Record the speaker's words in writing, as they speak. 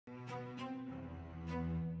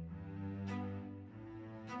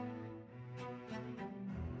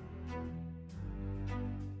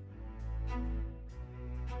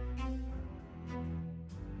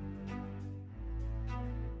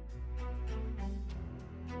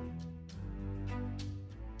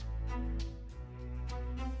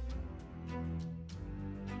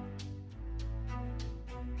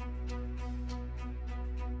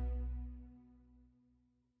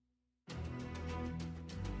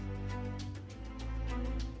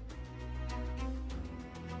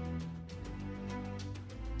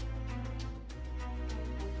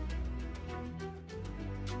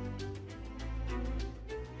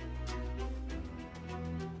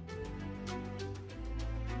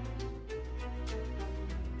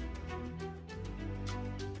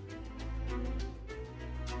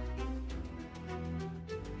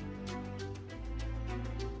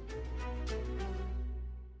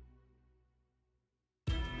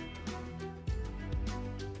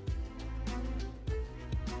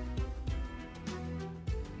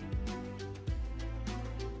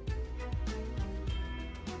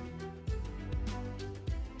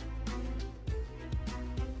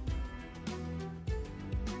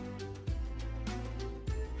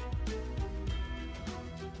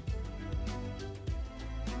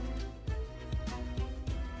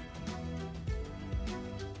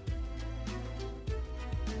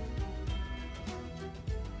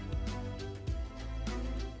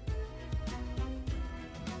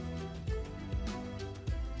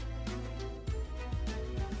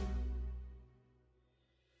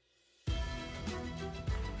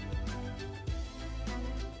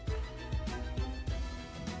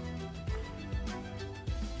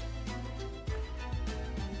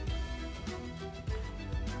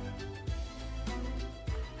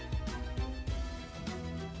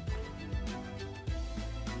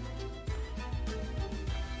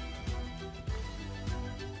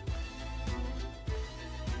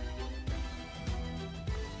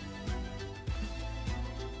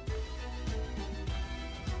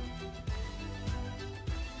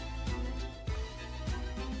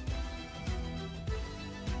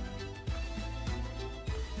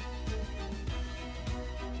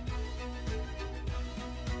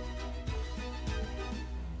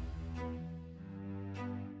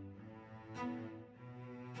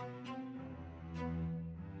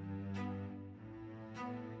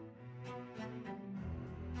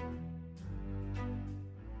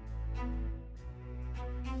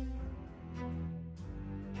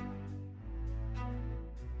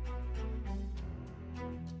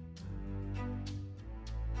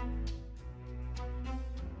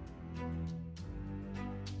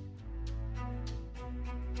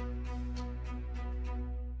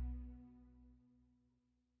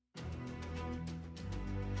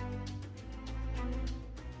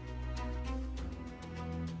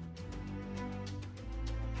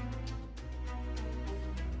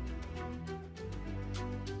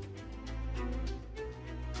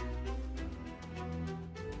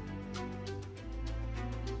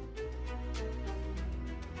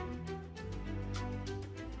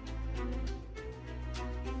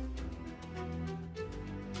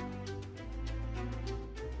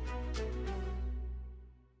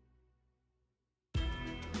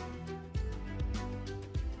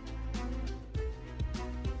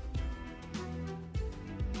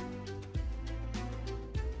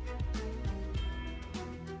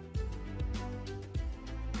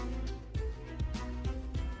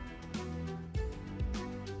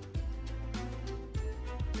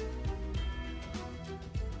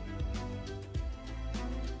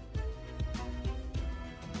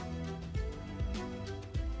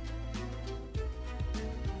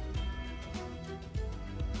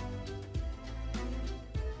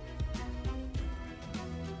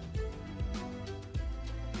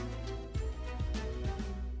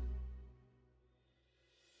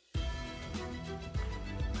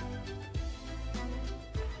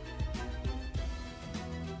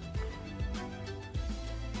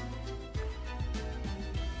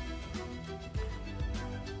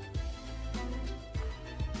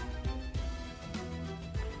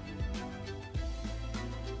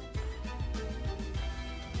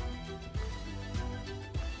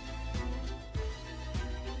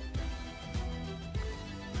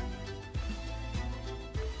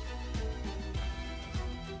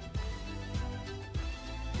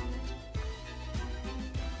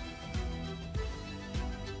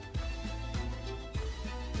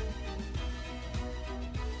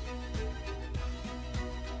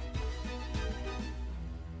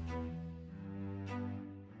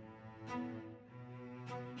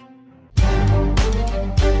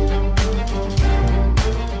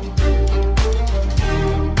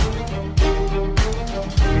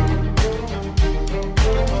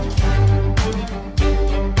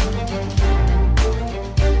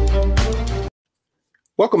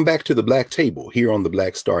Welcome back to the Black Table here on the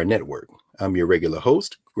Black Star Network. I'm your regular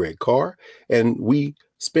host, Greg Carr, and we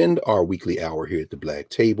spend our weekly hour here at the Black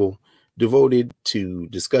Table devoted to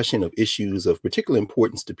discussion of issues of particular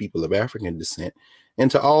importance to people of African descent and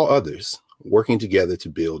to all others working together to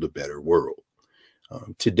build a better world.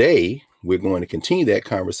 Today, we're going to continue that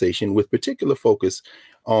conversation with particular focus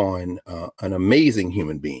on an amazing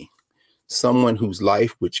human being, someone whose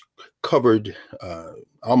life, which covered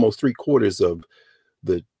almost 3/4 of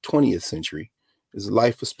the 20th century, his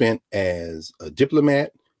life was spent as a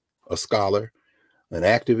diplomat, a scholar, an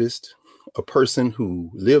activist, a person who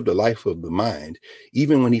lived a life of the mind,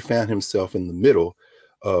 even when he found himself in the middle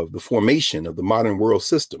of the formation of the modern world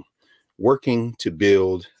system, working to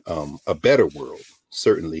build a better world,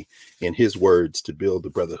 certainly, in his words, to build the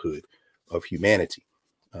brotherhood of humanity.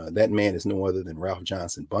 That man is no other than Ralph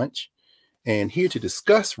Johnson Bunche. And here to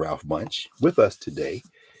discuss Ralph Bunche with us today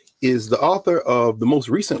is the author of the most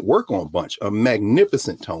recent work on Bunche, a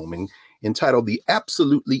magnificent tome entitled The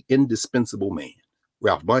Absolutely Indispensable Man,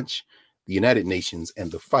 Ralph Bunche, the United Nations,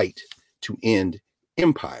 and the Fight to End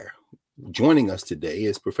Empire. Joining us today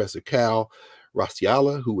is Professor Kal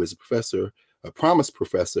Raustiala, who is a Promise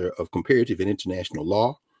Professor of Comparative and International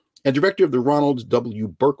Law and Director of the Ronald W.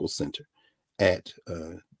 Burkle Center at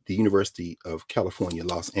the University of California,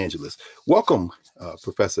 Los Angeles. Welcome,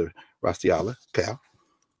 Professor Raustiala. Kal.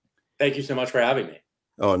 Thank you so much for having me.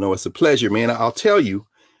 Oh, no, it's a pleasure, man. I'll tell you,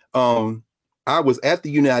 I was at the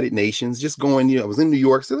United Nations, just going, I was in New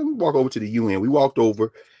York, so let me walk over to the UN. We walked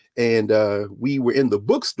over and we were in the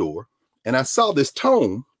bookstore and I saw this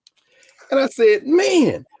tome and I said,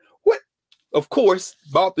 man, what? Of course,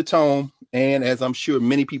 bought the tome. And as I'm sure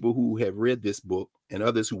many people who have read this book and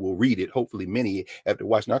others who will read it, hopefully many after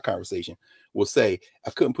watching our conversation, will say, I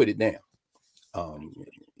couldn't put it down.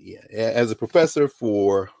 As a professor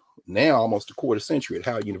for now almost a quarter century at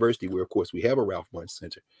Howard University, where of course we have a Ralph Bunche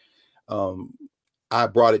Center, I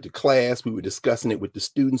brought it to class. We were discussing it with the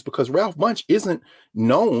students because Ralph Bunche isn't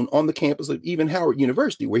known on the campus of even Howard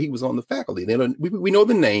University, where he was on the faculty. We know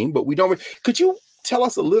the name, but we don't. Could you tell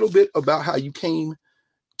us a little bit about how you came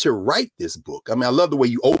to write this book? I mean, I love the way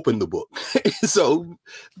you opened the book. So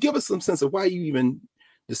give us some sense of why you even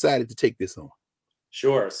decided to take this on.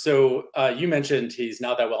 Sure. So you mentioned he's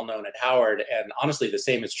not that well known at Howard, and honestly, the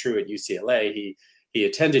same is true at UCLA. He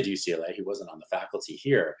attended UCLA. He wasn't on the faculty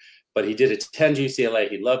here, but he did attend UCLA.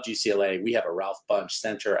 He loved UCLA. We have a Ralph Bunche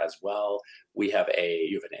Center as well. You have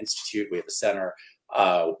an institute. We have a center.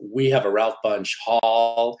 We have a Ralph Bunche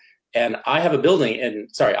Hall, and I have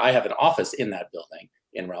an office in that building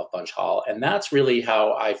in Ralph Bunche Hall, and that's really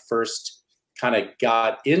how I first kind of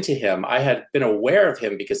got into him. I had been aware of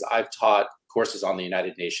him because I've taught courses on the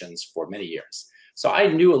United Nations for many years. So I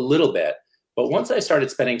knew a little bit, but once I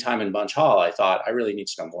started spending time in Bunche Hall, I thought I really need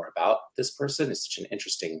to know more about this person. It's such an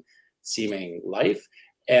interesting seeming life.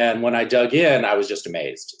 And when I dug in, I was just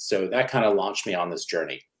amazed. So that kind of launched me on this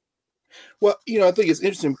journey. Well, I think it's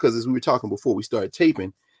interesting because as we were talking before we started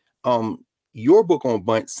taping, your book on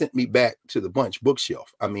Bunche sent me back to the Bunche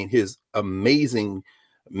bookshelf. I mean, his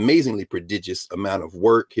amazingly prodigious amount of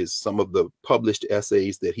work, some of the published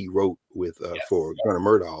essays that he wrote with for Gunnar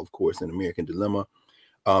Myrdal, of course, in American Dilemma,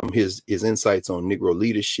 his insights on Negro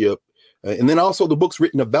leadership, and then also the books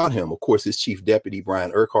written about him. Of course, his chief deputy,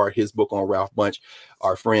 Brian Urquhart, his book on Ralph Bunche,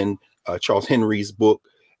 our friend Charles Henry's book,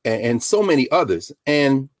 and so many others.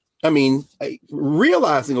 And I mean,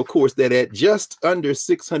 realizing, of course, that at just under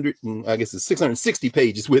 600, I guess it's 660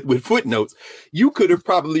 pages with footnotes, you could have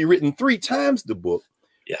probably written 3 times the book.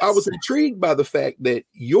 Yes. I was intrigued by the fact that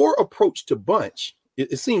your approach to Bunche,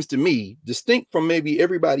 it seems to me, distinct from maybe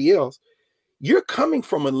everybody else, you're coming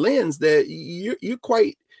from a lens that you're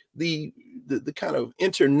quite the kind of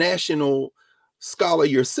international scholar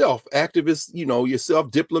yourself, activist,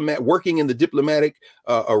 yourself, diplomat, working in the diplomatic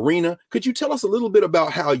arena. Could you tell us a little bit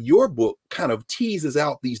about how your book kind of teases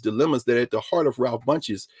out these dilemmas that are at the heart of Ralph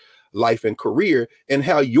Bunche's life and career, and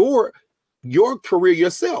how your career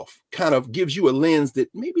yourself kind of gives you a lens that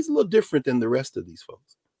maybe is a little different than the rest of these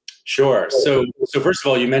folks? Sure. So first of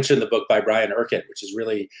all, you mentioned the book by Brian Urquhart, which is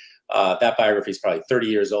really, that biography is probably 30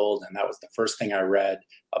 years old. And that was the first thing I read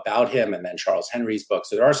about him. And then Charles Henry's book.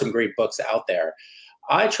 So there are some great books out there.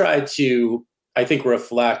 I tried to, I think,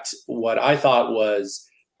 reflect what I thought was,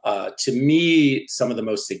 to me, some of the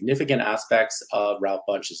most significant aspects of Ralph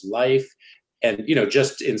Bunche's life. And,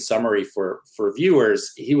 just in summary for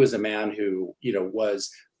viewers, he was a man who,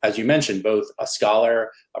 was, as you mentioned, both a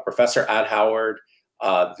scholar, a professor at Howard,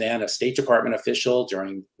 then a State Department official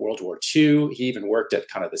during World War II. He even worked at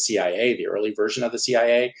kind of the CIA, the early version of the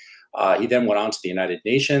CIA. He then went on to the United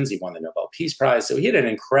Nations. He won the Nobel Peace Prize. So he had an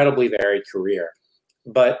incredibly varied career.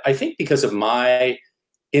 But I think because of my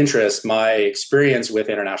interest, my experience with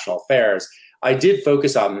international affairs, I did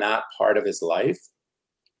focus on that part of his life.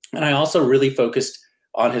 And I also really focused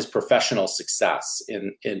on his professional success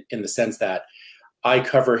in the sense that I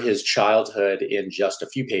cover his childhood in just a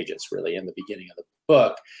few pages, really, in the beginning of the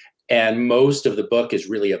book. And most of the book is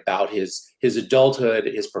really about his adulthood,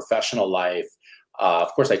 his professional life.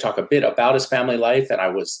 Of course, I talk a bit about his family life, and I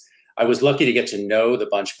was lucky to get to know the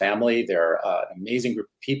Bunche family. They're an amazing group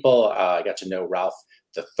of people. I got to know Ralph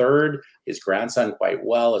III, his grandson, quite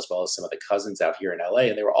well as some of the cousins out here in LA,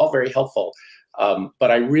 and they were all very helpful.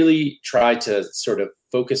 But I really tried to sort of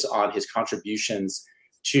focus on his contributions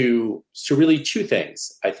to really two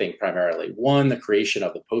things, I think, primarily. One, the creation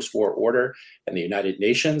of the post-war order and the United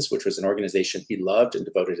Nations, which was an organization he loved and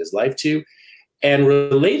devoted his life to. And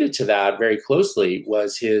related to that very closely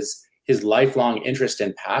was his lifelong interest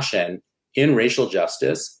and passion in racial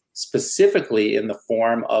justice, specifically in the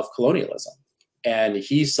form of colonialism. And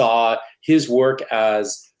he saw his work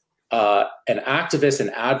as an activist, an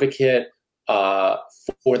advocate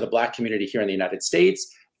for the Black community here in the United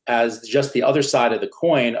States, as just the other side of the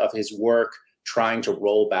coin of his work trying to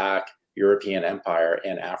roll back European empire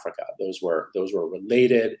in Africa. Those were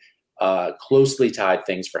related, closely tied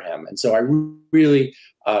things for him. And so I really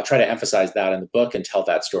try to emphasize that in the book and tell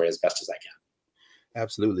that story as best as I can.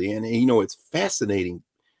 Absolutely. And you know, it's fascinating,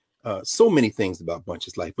 so many things about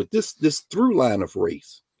Bunche's life, but this through line of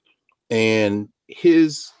race and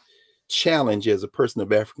his challenge as a person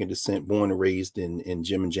of African descent, born and raised in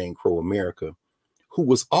Jim and Jane Crow America, who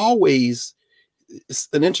was always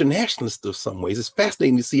an internationalist of some ways. It's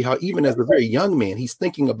fascinating to see how even as a very young man, he's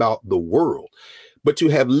thinking about the world. But to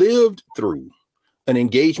have lived through an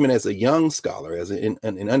engagement as a young scholar, as an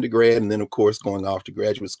undergrad, and then, of course, going off to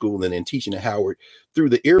graduate school and then teaching at Howard through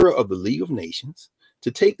the era of the League of Nations,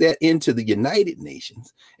 to take that into the United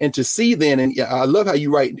Nations and to see then, and I love how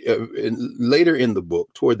you write later in the book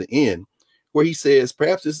toward the end, where he says,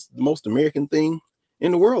 perhaps it's the most American thing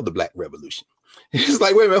in the world, the Black Revolution. It's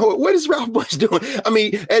like, wait a minute, what is Ralph Bunche doing? I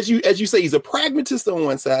mean, as you say, he's a pragmatist on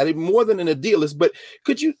one side, more than an idealist, but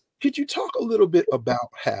could you talk a little bit about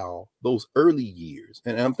how those early years,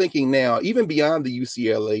 and I'm thinking now, even beyond the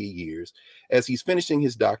UCLA years, as he's finishing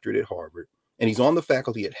his doctorate at Harvard and he's on the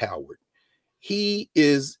faculty at Howard, he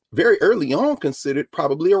is very early on considered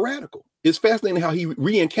probably a radical. It's fascinating how he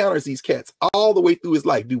re-encounters these cats all the way through his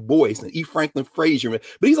life, Du Bois and E. Franklin Frazier, but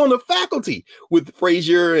he's on the faculty with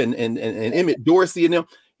Frazier and Emmett Dorsey and them.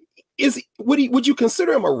 Would you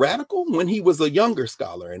consider him a radical when he was a younger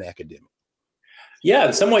scholar and academic? Yeah,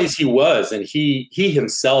 in some ways he was, and he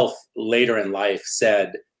himself later in life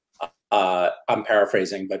said, I'm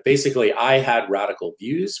paraphrasing, but basically, I had radical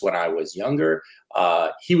views when I was younger.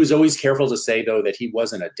 He was always careful to say, though, that he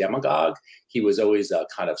wasn't a demagogue. He was always a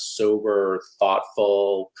kind of sober,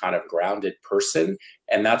 thoughtful, kind of grounded person.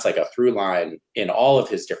 And that's like a through line in all of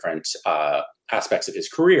his different aspects of his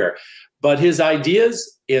career. But his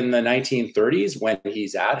ideas in the 1930s, when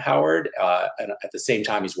he's at Howard, and at the same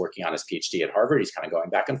time he's working on his PhD at Harvard, he's kind of going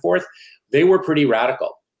back and forth, they were pretty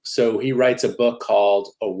radical. So he writes a book called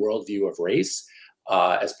A Worldview of Race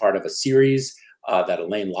as part of a series that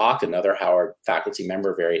Elaine Locke, another Howard faculty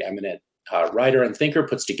member, very eminent writer and thinker,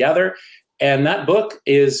 puts together. And that book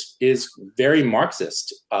is very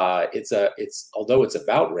Marxist. Although it's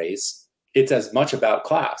about race, it's as much about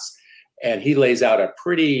class. And he lays out a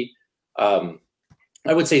pretty, I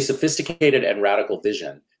would say, sophisticated and radical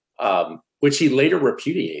vision, which he later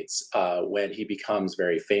repudiates when he becomes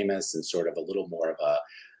very famous and sort of a little more of a,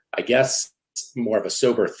 I guess, more of a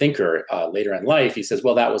sober thinker later in life. He says,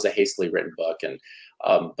 well, that was a hastily written book. And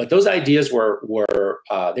but those ideas were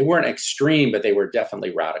they weren't extreme, but they were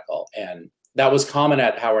definitely radical. And that was common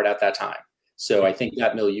at Howard at that time. So I think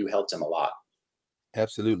that milieu helped him a lot.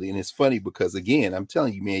 Absolutely. And it's funny because, again, I'm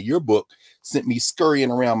telling you, man, your book sent me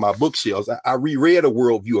scurrying around my bookshelves. I reread A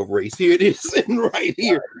Worldview of Race. Here it is, sitting right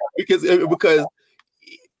here, because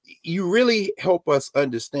you really help us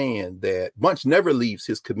understand that Bunche never leaves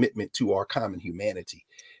his commitment to our common humanity.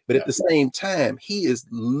 But at the same time, he is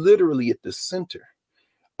literally at the center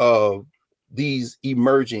of these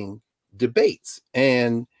emerging debates.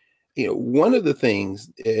 And, you know, one of the things,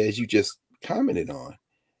 as you just commented on,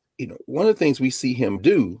 you know, one of the things we see him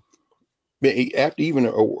do after even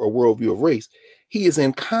a worldview of race, he is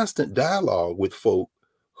in constant dialogue with folk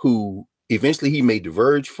who eventually he may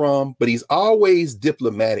diverge from, but he's always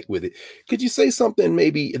diplomatic with it. Could you say something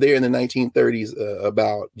maybe there in the 1930s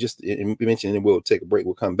about, just mentioning, and we'll take a break,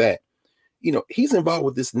 we'll come back, you know, he's involved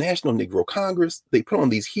with this National Negro Congress. They put on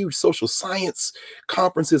these huge social science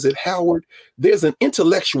conferences at Howard. There's an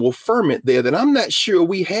intellectual ferment there that I'm not sure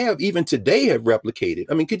we have even today have replicated.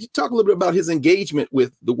 I mean, could you talk a little bit about his engagement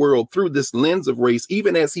with the world through this lens of race,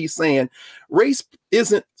 even as he's saying race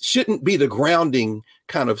shouldn't be the grounding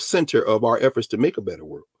kind of center of our efforts to make a better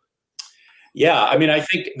world? Yeah, I mean, I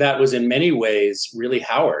think that was in many ways really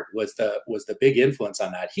Howard was the big influence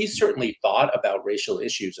on that. He certainly thought about racial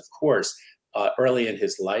issues, of course, early in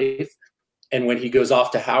his life. And when he goes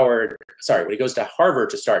off to when he goes to Harvard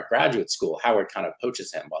to start graduate school, Howard kind of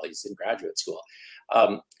poaches him while he's in graduate school.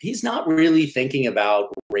 He's not really thinking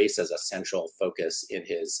about race as a central focus in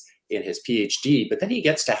his PhD, but then he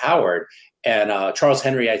gets to Howard, and Charles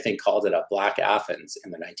Henry, I think, called it a Black Athens in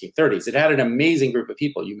the 1930s. It had an amazing group of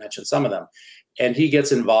people. You mentioned some of them. And he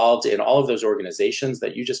gets involved in all of those organizations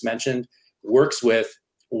that you just mentioned, works with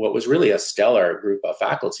what was really a stellar group of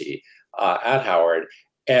faculty at Howard.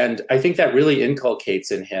 And I think that really inculcates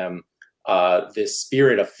in him this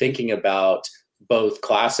spirit of thinking about both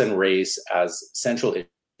class and race as central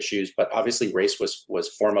issues, but obviously race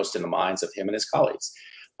was foremost in the minds of him and his colleagues.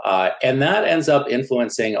 And that ends up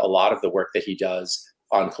influencing a lot of the work that he does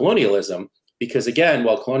on colonialism, because again,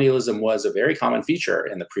 while colonialism was a very common feature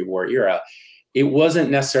in the pre-war era, it wasn't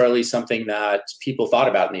necessarily something that people thought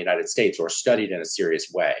about in the United States or studied in a serious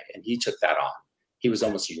way. And he took that on. He was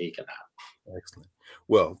almost unique in that. Excellent.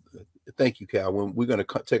 Well, thank you, Kal. We're going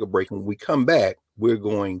to take a break. When we come back, we're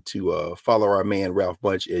going to follow our man, Ralph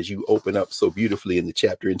Bunche, as you open up so beautifully in the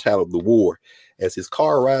chapter entitled The War, as his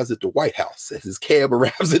car arrives at the White House, as his cab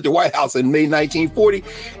arrives at the White House in May 1940.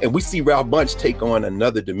 And we see Ralph Bunche take on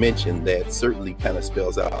another dimension that certainly kind of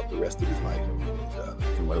spells out the rest of his life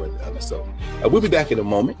from one or the other. So we'll be back in a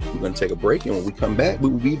moment. We're going to take a break. And when we come back, we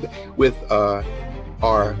will be with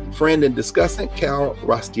our friend and discussant, Kal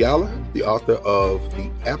Raustiala, the author of The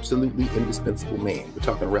Absolutely Indispensable Man. We're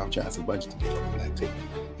talking to Ralph Johnson Bunche today on the Black Table.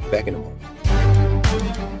 Back in a moment.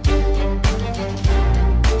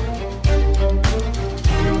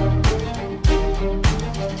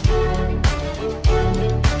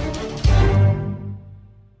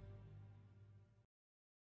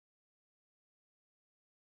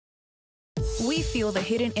 We feel the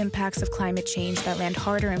hidden impacts of climate change that land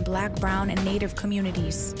harder in Black, brown, and Native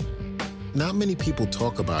communities. Not many people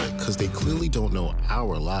talk about it because they clearly don't know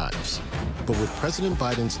our lives. But with President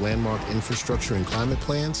Biden's landmark infrastructure and climate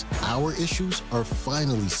plans, our issues are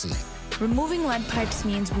finally seen. Removing lead pipes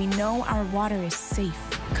means we know our water is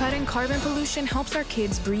safe. Cutting carbon pollution helps our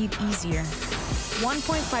kids breathe easier.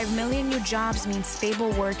 1.5 million new jobs means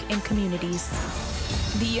stable work in communities.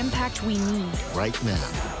 The impact we need. Right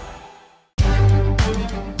now.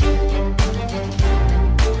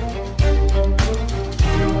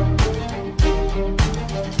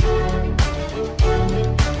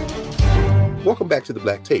 Welcome back to the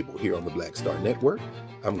Black Table here on the Black Star Network.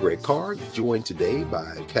 I'm Greg Carr, joined today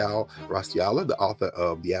by Kal Raustiala, the author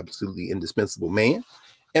of The Absolutely Indispensable Man.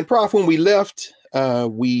 And Prof, when we left,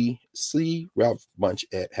 we see Ralph Bunche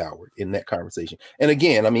at Howard in that conversation. And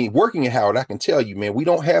again, I mean, working at Howard, I can tell you, man, we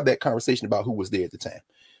don't have that conversation about who was there at the time.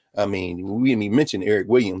 I mean, we mentioned Eric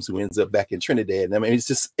Williams, who ends up back in Trinidad. And I mean, it's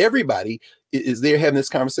just everybody is there having this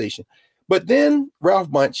conversation. But then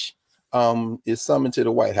Ralph Bunche is summoned to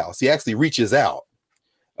the White House. He actually reaches out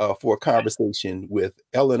for a conversation with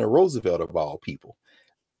Eleanor Roosevelt, of all people.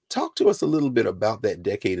 Talk to us a little bit about that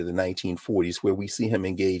decade of the 1940s, where we see him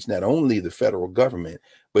engage not only the federal government,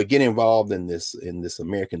 but get involved in this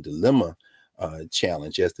American dilemma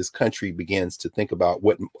challenge as this country begins to think about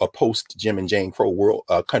what a post Jim and Jane Crow world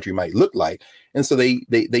country might look like. And so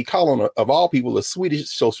they call on, of all people, a Swedish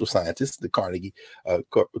social scientist, the Carnegie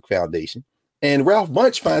Foundation. And Ralph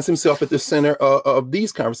Bunche finds himself at the center of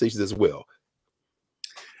these conversations as well.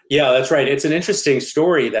 Yeah, that's right. It's an interesting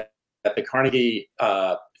story that the Carnegie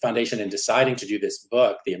Foundation, in deciding to do this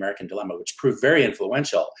book, The American Dilemma, which proved very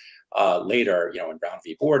influential later, you know, in Brown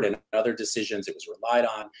v. Board and other decisions it was relied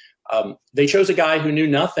on. They chose a guy who knew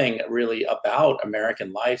nothing really about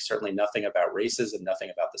American life, certainly nothing about racism,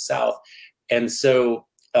 nothing about the South. And so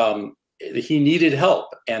he needed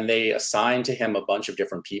help, and they assigned to him a bunch of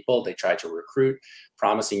different people. They tried to recruit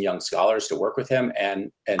promising young scholars to work with him,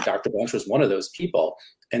 and Dr. Bunche was one of those people.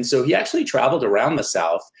 And so he actually traveled around the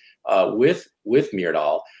South with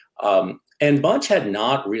Myrdal. And Bunche had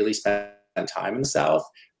not really spent time in the South.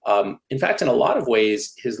 In fact, in a lot of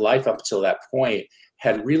ways, his life up until that point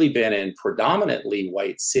had really been in predominantly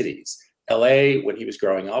white cities. LA, when he was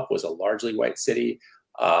growing up, was a largely white city.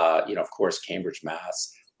 You know, of course, Cambridge,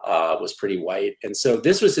 Mass. Was pretty white. And so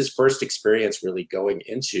this was his first experience really going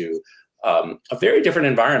into a very different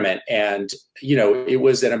environment. And, you know, it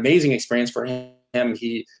was an amazing experience for him.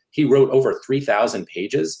 He wrote over 3,000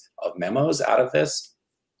 pages of memos out of this.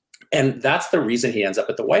 And that's the reason he ends up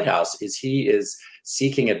at the White House, is he is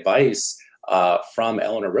seeking advice from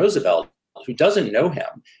Eleanor Roosevelt, who doesn't know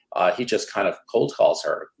him. He just kind of cold calls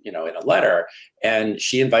her, you know, in a letter, and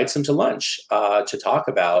she invites him to lunch to talk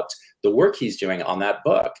about the work he's doing on that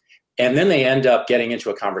book. And then they end up getting into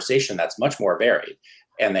a conversation that's much more varied.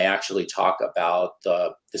 And they actually talk about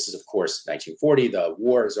this is, of course, 1940, the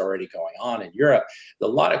war is already going on in Europe. A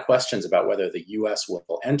lot of questions about whether the US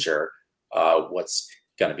will enter what's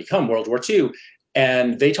going to become World War II.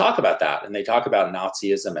 And they talk about that, and they talk about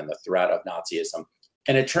Nazism and the threat of Nazism.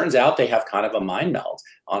 And it turns out they have kind of a mind meld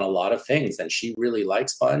on a lot of things. And she really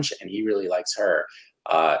likes Bunche, and he really likes her.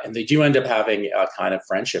 And they do end up having a kind of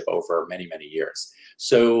friendship over many, many years.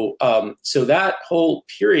 So, so that whole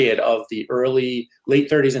period of the late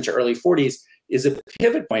 30s into early 40s is a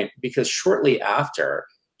pivot point, because shortly after,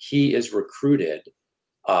 he is recruited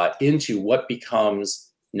into what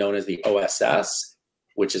becomes known as the OSS,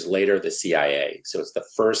 which is later the CIA. So it's the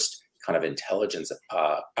first kind of intelligence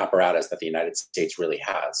apparatus that the United States really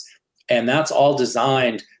has. And that's all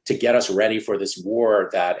designed to get us ready for this war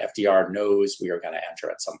that FDR knows we are going to enter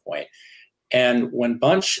at some point. And when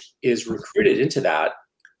Bunche is recruited into that,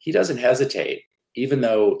 he doesn't hesitate, even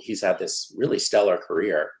though he's had this really stellar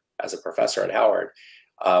career as a professor at Howard.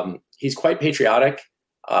 He's quite patriotic.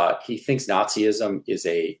 He thinks Nazism is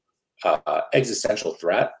a existential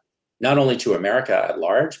threat, not only to America at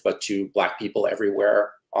large, but to Black people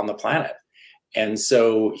everywhere on the planet. And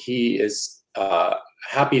so he is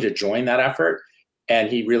happy to join that effort. And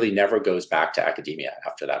he really never goes back to academia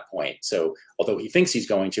after that point. So although he thinks he's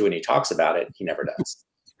going to, and he talks about it, he never does.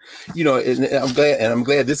 You know, and I'm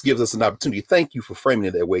glad this gives us an opportunity. Thank you for framing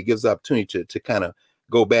it that way. It gives the opportunity to kind of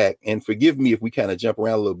go back, and forgive me if we kind of jump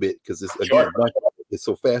around a little bit, because it's, again, it's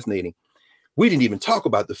so fascinating. We didn't even talk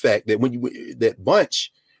about the fact that that Bunche,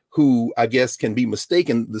 who I guess can be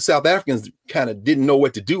mistaken, the South Africans kind of didn't know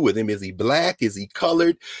what to do with him. Is he Black? Is he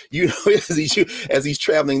colored? You know, as he's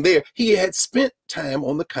traveling there, he had spent time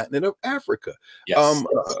on the continent of Africa. Yes.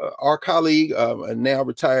 Our colleague, now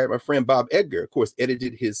retired, my friend Bob Edgar, of course,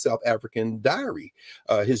 edited his South African diary,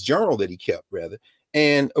 his journal that he kept, rather.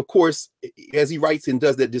 And of course, as he writes and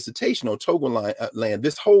does that dissertation on Togoland,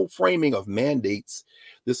 this whole framing of mandates,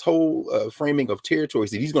 this whole framing of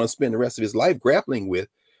territories that he's going to spend the rest of his life grappling with,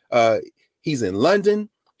 he's in London.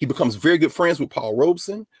 He becomes very good friends with Paul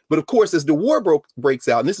Robeson. But of course, as the war breaks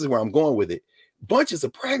out, and this is where I'm going with it, Bunche is a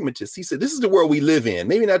pragmatist. He said, this is the world we live in.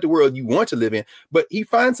 Maybe not the world you want to live in, but he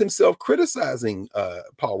finds himself criticizing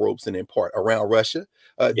Paul Robeson in part around Russia.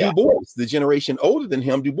 Du Bois, the generation older than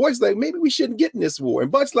him, Du Bois is like, maybe we shouldn't get in this war.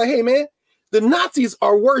 And Bunche's like, hey, man, the Nazis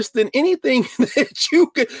are worse than anything that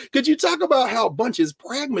you could you talk about how Bunche's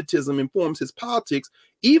pragmatism informs his politics,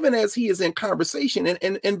 even as he is in conversation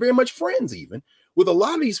and very much friends even with a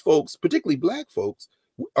lot of these folks, particularly Black folks,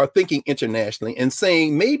 are thinking internationally and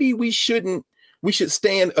saying maybe we should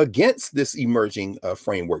stand against this emerging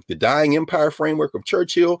framework, the dying empire framework of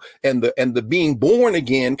Churchill, and the being born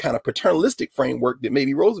again kind of paternalistic framework that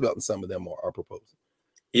maybe Roosevelt and some of them are proposing.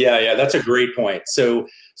 Yeah, that's a great point. So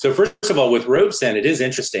first of all, with Robeson, it is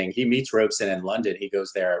interesting. He meets Robeson in London. He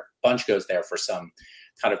goes there, Bunche goes there for some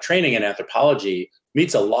kind of training in anthropology,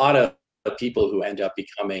 meets a lot of people who end up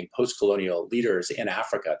becoming post-colonial leaders in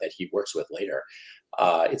Africa that he works with later.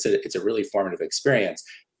 It's a really formative experience.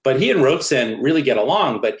 But he and Robeson really get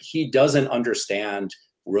along, but he doesn't understand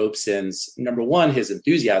Robeson's, number one, his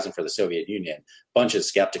enthusiasm for the Soviet Union. Bunche is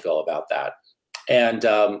skeptical about that. And,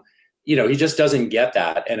 you know, he just doesn't get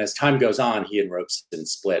that. And as time goes on, he and Robeson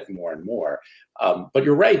split more and more. But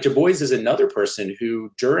you're right, Du Bois is another person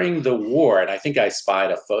who, during the war, and I think I spied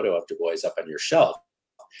a photo of Du Bois up on your shelf.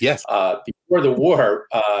 Yes. Before the war,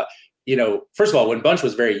 you know, first of all, when Bunche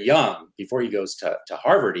was very young, before he goes to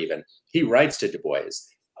Harvard even, he writes to Du Bois,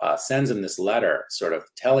 sends him this letter sort of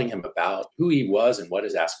telling him about who he was and what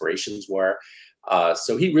his aspirations were.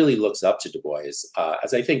 So he really looks up to Du Bois,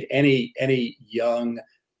 as I think any young,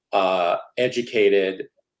 educated,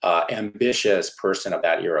 ambitious person of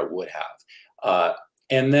that era would have.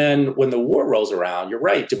 And then when the war rolls around, you're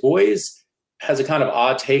right, Du Bois has a kind of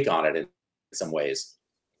odd take on it in some ways.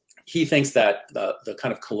 He thinks that the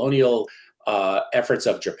kind of colonial efforts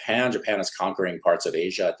of Japan is conquering parts of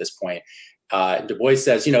Asia at this point. Du Bois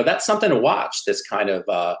says, you know, that's something to watch, this kind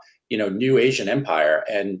of, you know, new Asian empire.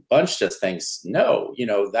 And Bunche just thinks, no, you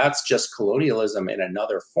know, that's just colonialism in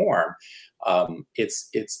another form.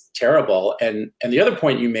 It's terrible. And the other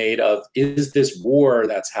point you made of, is this war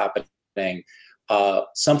that's happening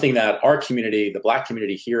something that our community, the Black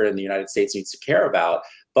community here in the United States, needs to care about,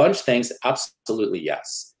 Bunche thinks absolutely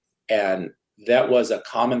yes. And that was a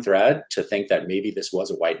common thread to think that maybe this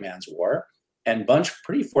was a white man's war. And Bunche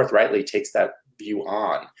pretty forthrightly takes that view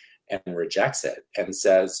on and rejects it and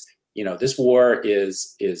says, you know, this war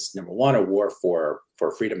is number one, a war for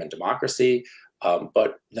freedom and democracy.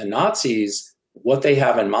 But the Nazis, what they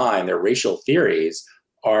have in mind, their racial theories,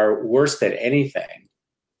 are worse than anything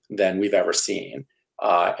than we've ever seen.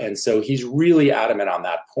 And so he's really adamant on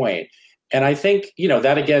that point. And I think, you know,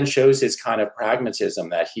 that again shows his kind of pragmatism,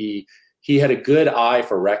 that he had a good eye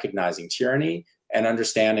for recognizing tyranny and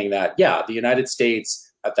understanding that, yeah, the United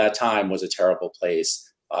States at that time was a terrible place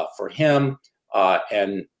for him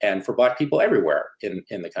and for Black people everywhere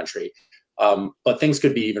in the country. But things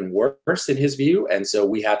could be even worse in his view. And so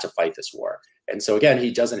we had to fight this war. And so again,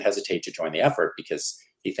 he doesn't hesitate to join the effort because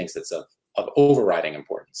he thinks it's of overriding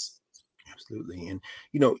importance. Absolutely. And,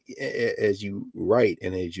 you know, as you write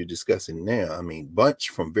and as you're discussing now, I mean, Bunche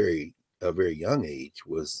from a very young age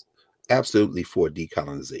was absolutely for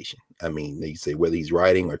decolonization. I mean, you say whether he's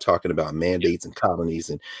writing or talking about mandates and colonies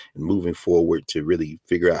and moving forward to really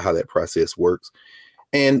figure out how that process works.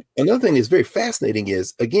 And another thing that's very fascinating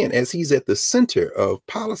is, again, as he's at the center of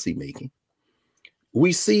policymaking,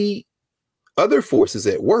 we see other forces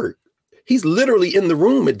at work. He's literally in the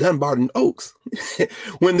room at Dumbarton Oaks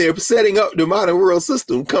when they're setting up the modern world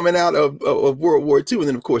system coming out of World War II. And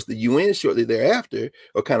then, of course, the UN shortly thereafter,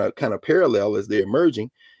 or kind of parallel as they're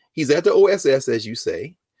emerging. He's at the OSS, as you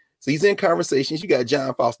say. So he's in conversations. You got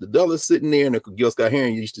John Foster Dulles sitting there, and Gil Scott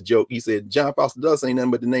Heron used to joke. He said, John Foster Dulles ain't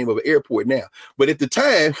nothing but the name of an airport now. But at the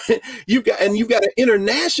time, you've got an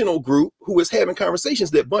international group who is having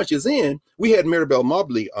conversations that Bunche is in. We had Maribel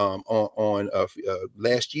Mobley on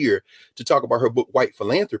last year to talk about her book, White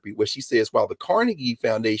Philanthropy, where she says, while the Carnegie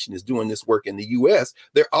Foundation is doing this work in the US,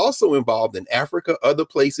 they're also involved in Africa, other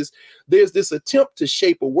places. There's this attempt to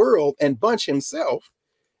shape a world, and Bunche himself,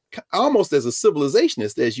 almost as a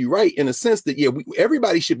civilizationist, as you write, in a sense that, yeah,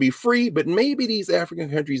 everybody should be free, but maybe these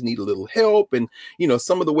African countries need a little help. And, you know,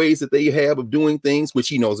 some of the ways that they have of doing things, which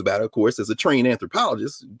he knows about, of course, as a trained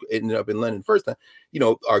anthropologist, ended up in London first time, you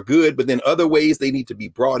know, are good. But then other ways they need to be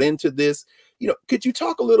brought into this. You know, could you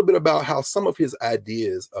talk a little bit about how some of his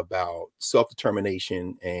ideas about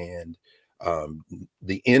self-determination and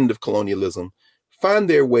the end of colonialism find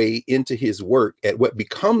their way into his work at what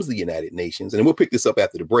becomes the United Nations? And we'll pick this up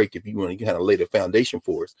after the break if you want to kind of lay the foundation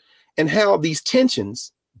for us, and how these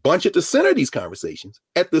tensions bunch at the center of these conversations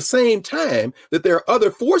at the same time that there are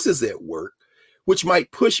other forces at work which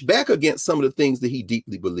might push back against some of the things that he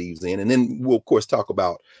deeply believes in. And then we'll, of course, talk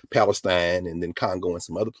about Palestine and then Congo and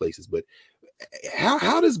some other places. But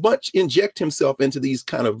how does Bunche inject himself into these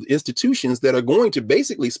kind of institutions that are going to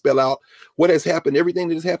basically spell out what has happened, everything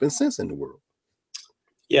that has happened since in the world?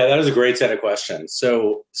 Yeah, that is a great set of questions.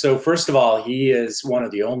 So first of all, he is one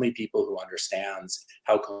of the only people who understands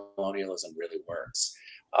how colonialism really works.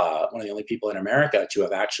 One of the only people in America to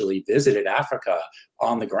have actually visited Africa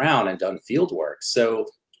on the ground and done field work. So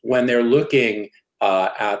when they're looking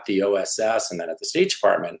at the OSS and then at the State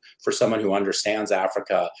Department for someone who understands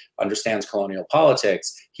Africa, understands colonial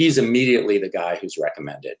politics, he's immediately the guy who's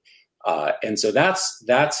recommended. And so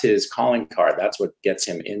that's his calling card. That's what gets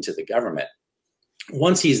him into the government.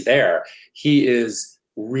 Once he's there, he is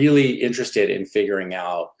really interested in figuring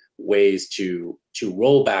out ways to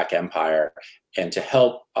roll back empire and to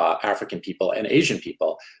help African people and Asian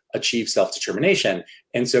people achieve self-determination.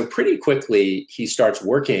 And so pretty quickly, he starts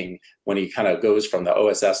working, when he kind of goes from the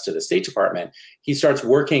OSS to the State Department, he starts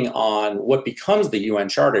working on what becomes the UN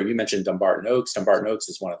Charter. You mentioned Dumbarton Oaks. Dumbarton Oaks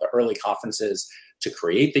is one of the early conferences to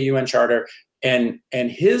create the UN Charter. And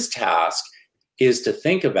his task is to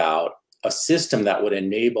think about a system that would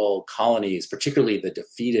enable colonies, particularly the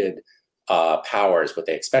defeated powers, what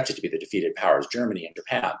they expected to be the defeated powers, Germany and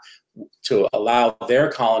Japan, to allow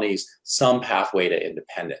their colonies some pathway to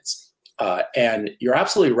independence. And you're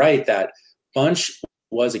absolutely right that Bunche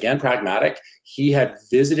was, again, pragmatic. He had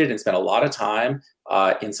visited and spent a lot of time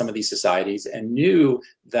in some of these societies and knew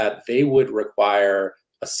that they would require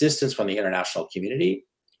assistance from the international community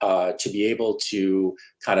to be able to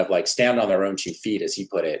kind of like stand on their own 2 feet, as he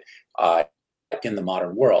put it, in the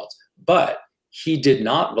modern world. But he did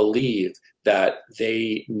not believe that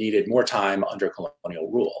they needed more time under colonial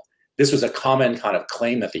rule. This was a common kind of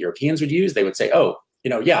claim that the Europeans would use. They would say, oh, you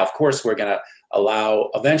know, yeah, of course, we're going to allow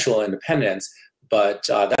eventual independence, but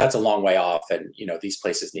that's a long way off. And, you know, these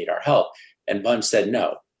places need our help. And Bunche said,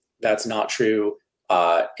 no, that's not true.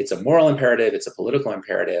 It's a moral imperative. It's a political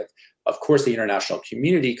imperative. Of course, the international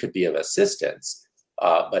community could be of assistance,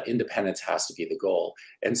 but independence has to be the goal.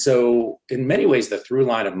 And so in many ways, the through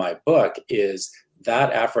line of my book is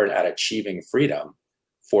that effort at achieving freedom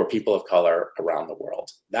for people of color around the world.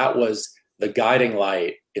 That was the guiding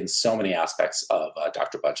light in so many aspects of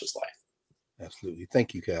Dr. Bunche's life. Absolutely.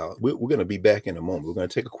 Thank you, Kal. We're going to be back in a moment. We're going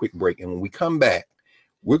to take a quick break. And when we come back,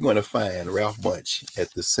 we're going to find Ralph Bunche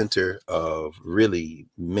at the center of really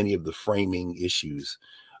many of the framing issues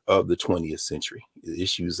of the 20th century, the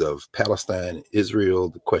issues of Palestine and Israel,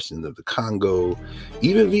 the questions of the Congo,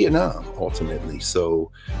 even Vietnam, ultimately.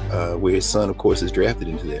 So where his son, of course, is drafted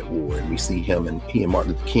into that war, and we see he and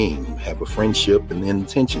Martin Luther King have a friendship and then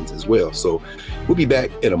tensions as well. So we'll be back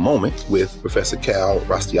in a moment with Professor Kal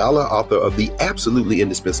Raustiala, author of The Absolutely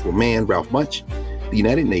Indispensable Man, Ralph Bunche, the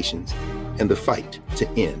United Nations, and the Fight to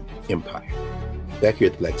End Empire. Back here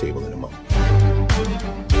at the Black Table in a moment.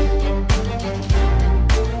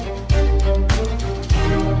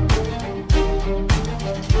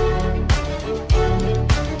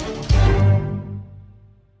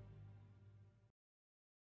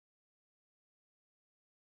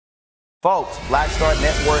 Folks, Black Star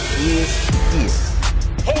Network is here.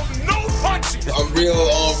 Hold no punches. I'm real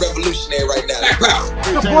revolutionary right now.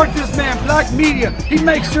 Support this man, Black Media. He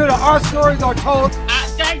makes sure that our stories are told.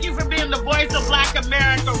 Thank you for being the voice of Black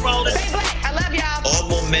America, Roland. Stay black. I love y'all. All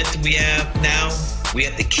momentum we have now, we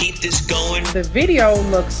have to keep this going. The video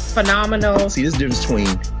looks phenomenal. See, this difference between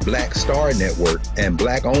Black Star Network and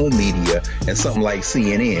Black-owned media and something like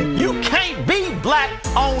CNN. You can't be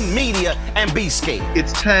Black-owned media and be scared.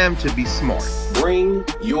 It's time to be smart. Bring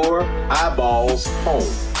your eyeballs home.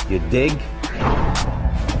 You dig?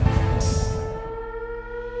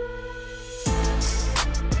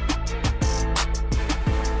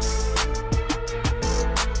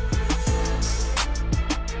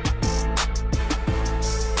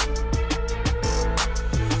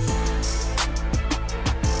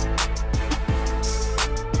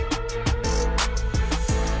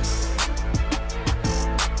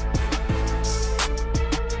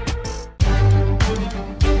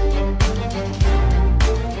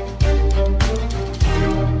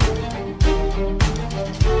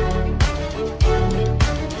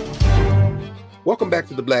 Welcome back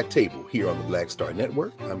to the Black Table here on the Black Star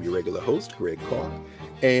Network. I'm your regular host, Greg Carr,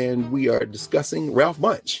 and we are discussing Ralph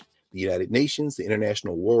Bunche, the United Nations, the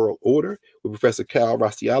International World Order, with Professor Kal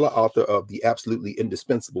Raustiala, author of The Absolutely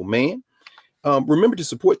Indispensable Man. Remember to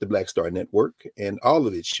support the Black Star Network and all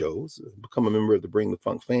of its shows. Become a member of the Bring the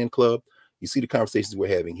Funk fan club. You see the conversations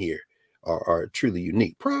we're having here are truly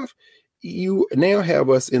unique. Prof, you now have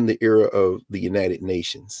us in the era of the United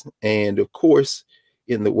Nations, and of course,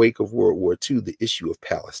 in the wake of World War II, the issue of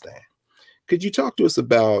Palestine. Could you talk to us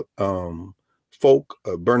about Bernadette,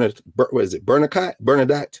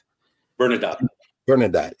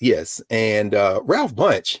 yes, and Ralph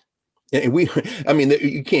Bunche? And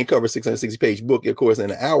you can't cover a 660-page book, of course,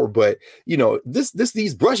 in an hour, but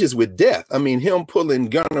these brushes with death. I mean, him pulling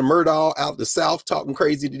Gunnar Myrdal out the South, talking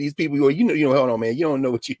crazy to these people. Hold on, man, you don't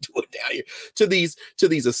know what you're doing down here. To these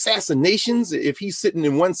assassinations. If he's sitting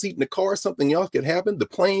in one seat in the car, something else could happen. The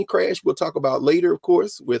plane crash, we'll talk about later, of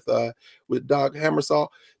course, with Doug Hammarskjöld.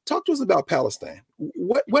 Talk to us about Palestine.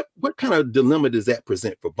 What kind of dilemma does that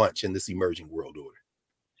present for Bunche in this emerging world order?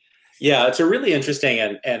 Yeah, it's a really interesting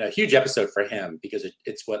and a huge episode for him, because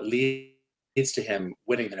it's what leads to him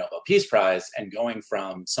winning the Nobel Peace Prize and going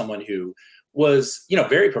from someone who was,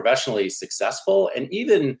 very professionally successful and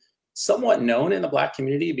even somewhat known in the Black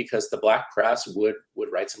community, because the Black press would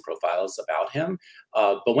write some profiles about him.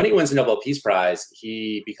 But when he wins the Nobel Peace Prize,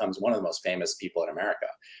 he becomes one of the most famous people in America.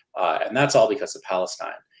 And that's all because of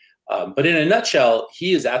Palestine. But in a nutshell,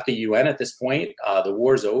 he is at the UN at this point. The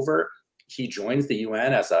war's over. He joins the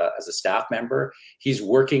UN as a staff member. He's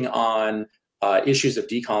working on issues of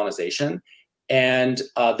decolonization. And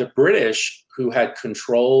the British, who had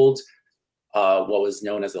controlled what was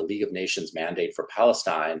known as the League of Nations mandate for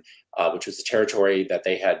Palestine, which was the territory that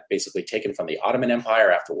they had basically taken from the Ottoman Empire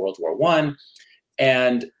after World War I.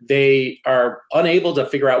 And they are unable to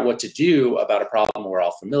figure out what to do about a problem we're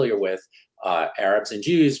all familiar with, Arabs and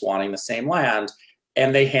Jews wanting the same land,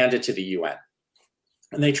 and they hand it to the UN.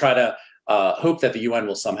 And they try to hope that the UN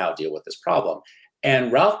will somehow deal with this problem.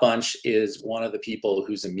 And Ralph Bunche is one of the people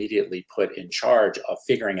who's immediately put in charge of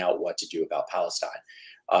figuring out what to do about Palestine.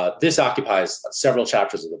 This occupies several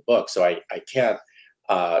chapters of the book, so I can't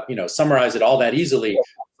summarize it all that easily.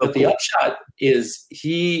 But the upshot is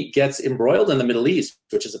he gets embroiled in the Middle East,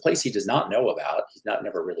 which is a place he does not know about. He's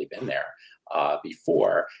never really been there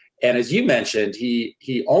before. And as you mentioned,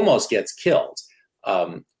 he almost gets killed.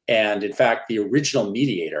 And in fact, the original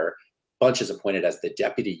mediator, Bunche is appointed as the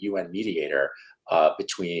deputy UN mediator,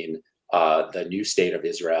 between the new state of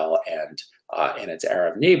Israel and its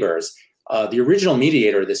Arab neighbors. The original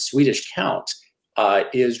mediator, the Swedish count,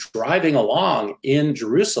 is driving along in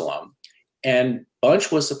Jerusalem, and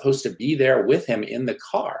Bunche was supposed to be there with him in the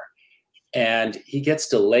car. And he gets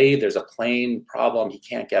delayed. There's a plane problem. He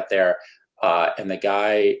can't get there. And the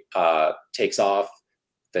guy takes off.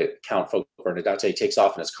 The Count Bernadette takes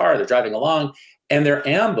off in his car. They're driving along, and they're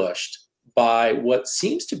ambushed by what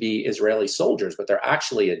seems to be Israeli soldiers, but they're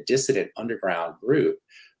actually a dissident underground group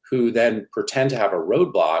who then pretend to have a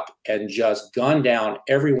roadblock and just gun down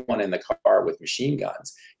everyone in the car with machine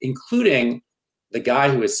guns, including the guy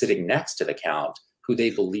who is sitting next to the Count, who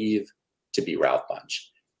they believe to be Ralph Bunche.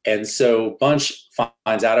 And so Bunche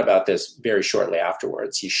finds out about this very shortly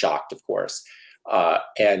afterwards. He's shocked, of course.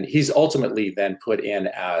 And he's ultimately then put in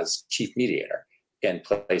as chief mediator in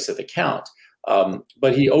place of the Count.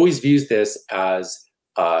 But he always views this as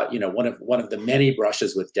one of the many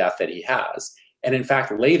brushes with death that he has. And in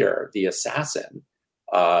fact, later, the assassin,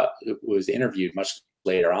 who was interviewed much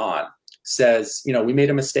later on, says, we made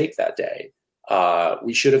a mistake that day.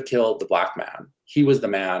 We should have killed the black man. He was the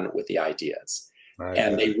man with the ideas.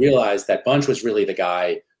 And they realized that Bunche was really the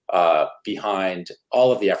guy behind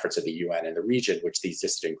all of the efforts of the UN in the region, which these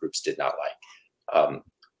dissident groups did not like.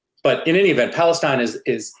 But in any event, Palestine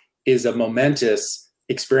is a momentous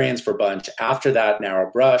experience for Bunche. After that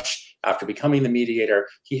narrow brush, after becoming the mediator,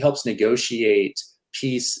 he helps negotiate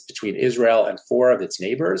peace between Israel and 4 of its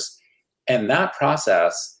neighbors. And that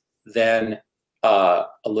process then, a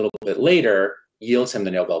little bit later, yields him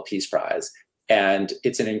the Nobel Peace Prize. And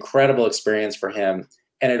it's an incredible experience for him.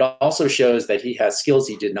 And it also shows that he has skills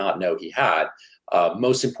he did not know he had.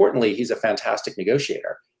 Most importantly, he's a fantastic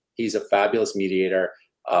negotiator. He's a fabulous mediator,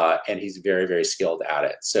 and he's very, very skilled at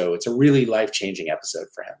it. So it's a really life-changing episode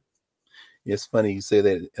for him. It's funny you say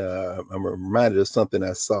that. I'm reminded of something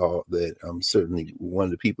I saw that certainly one of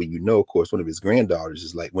the people of course, one of his granddaughters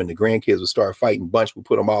is like, when the grandkids would start fighting, Bunche would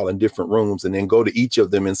put them all in different rooms and then go to each of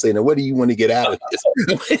them and say, now, what do you want to get out of this?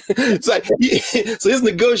 It's like, so his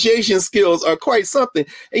negotiation skills are quite something.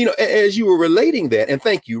 And, as you were relating that, and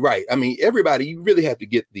thank you, right. I mean, everybody, you really have to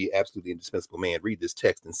get the Absolutely Indispensable Man, read this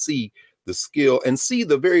text and see the skill and see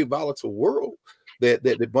the very volatile world that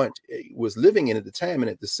Bunche was living in at the time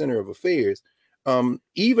and at the center of affairs.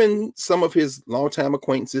 Even some of his longtime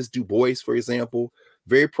acquaintances, Du Bois, for example,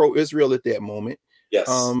 very pro-Israel at that moment. Yes.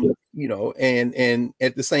 And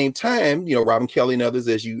at the same time, Robin Kelly and others,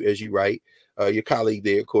 as you write, your colleague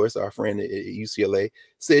there, of course, our friend at UCLA,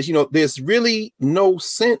 says, there's really no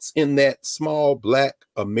sense in that small Black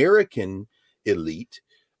American elite.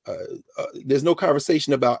 There's no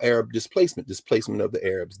conversation about Arab displacement of the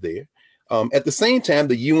Arabs there. At the same time,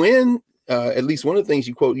 the UN, at least one of the things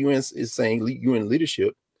you quote, UN is saying, UN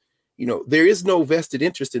leadership, there is no vested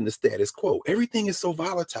interest in the status quo. Everything is so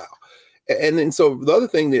volatile. And then so the other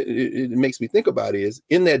thing that it makes me think about is,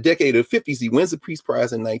 in that decade of 50s, he wins the Peace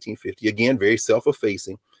Prize in 1950, again, very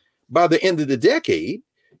self-effacing. By the end of the decade,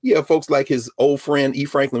 you have folks like his old friend E.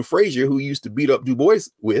 Franklin Frazier, who used to beat up Du Bois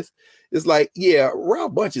with, is like, yeah,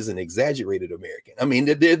 Ralph Bunche is an exaggerated American. I mean,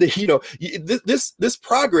 this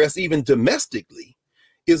progress, even domestically,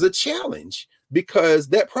 is a challenge, because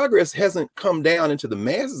that progress hasn't come down into the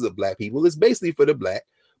masses of Black people. It's basically for the Black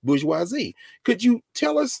bourgeoisie. Could you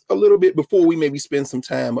tell us a little bit, before we maybe spend some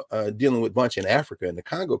time dealing with Bunche in Africa and the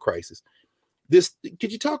Congo crisis,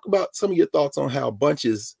 could you talk about some of your thoughts on how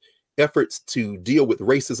Bunche's efforts to deal with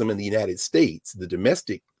racism in the United States, the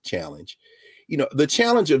domestic challenge, the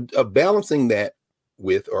challenge of balancing that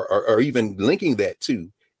with, or even linking that to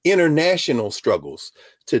international struggles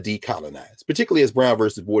to decolonize, particularly as Brown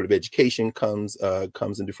versus Board of Education comes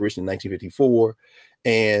into fruition in 1954.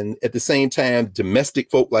 And at the same time, domestic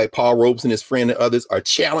folk like Paul Robes and his friend and others are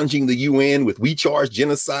challenging the UN with "we charge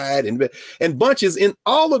genocide," and Bunche is in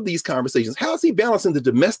all of these conversations. How is he balancing the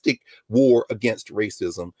domestic war against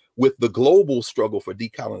racism with the global struggle for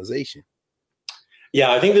decolonization?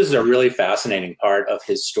 Yeah, I think this is a really fascinating part of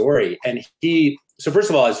his story. And so first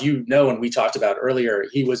of all, as you know, and we talked about earlier,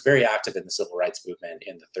 he was very active in the civil rights movement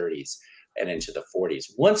in the 30s and into the 40s.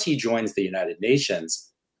 Once he joins the United Nations,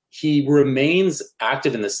 he remains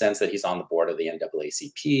active in the sense that he's on the board of the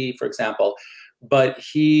NAACP, for example, but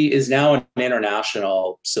he is now an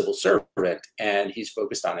international civil servant, and he's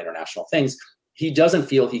focused on international things. He doesn't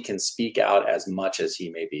feel he can speak out as much as he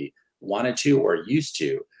maybe wanted to or used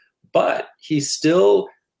to, but he still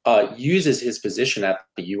uses his position at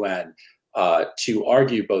the UN to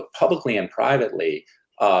argue both publicly and privately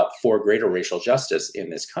for greater racial justice in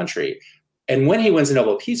this country. And when he wins the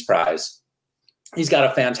Nobel Peace Prize, he's got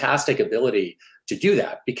a fantastic ability to do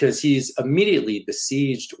that, because he's immediately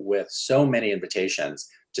besieged with so many invitations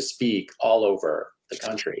to speak all over the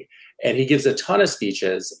country. And he gives a ton of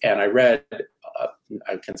speeches, and I read,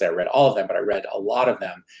 I can't say I read all of them, but I read a lot of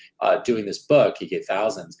them doing this book. He gave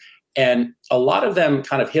thousands. And a lot of them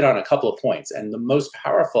kind of hit on a couple of points. And the most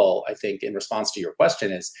powerful, I think, in response to your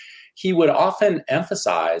question is he would often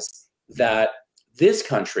emphasize that this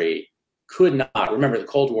country could not, remember the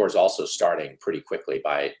Cold War is also starting pretty quickly.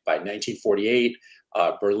 By 1948,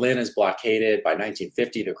 Berlin is blockaded. By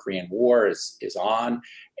 1950, the Korean War is on.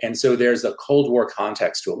 And so there's a Cold War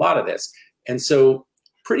context to a lot of this. And so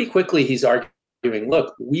pretty quickly he's arguing,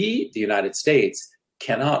 look, we, the United States,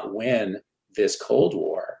 cannot win this Cold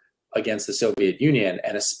War against the Soviet Union,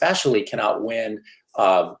 and especially cannot win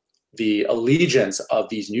the allegiance of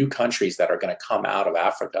these new countries that are going to come out of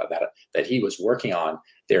Africa that he was working on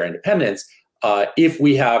their independence, if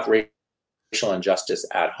we have racial injustice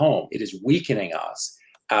at home. It is weakening us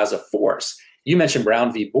as a force. You mentioned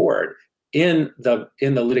Brown v. Board. In the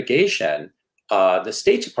litigation, the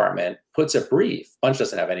State Department puts a brief. Bunche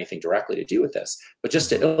doesn't have anything directly to do with this, but just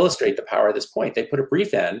to illustrate the power of this point, they put a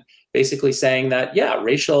brief in basically saying that, yeah,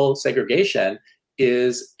 racial segregation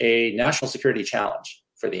is a national security challenge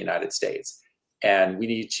for the United States, and we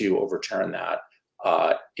need to overturn that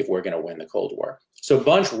if we're going to win the Cold War. So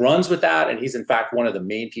Bunche runs with that, and he's in fact one of the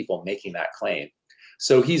main people making that claim.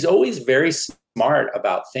 So he's always very smart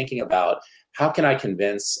about thinking about how can I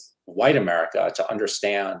convince white America to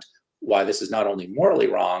understand why this is not only morally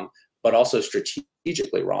wrong, but also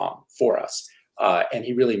strategically wrong for us. And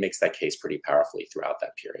he really makes that case pretty powerfully throughout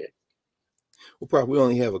that period. Well, probably we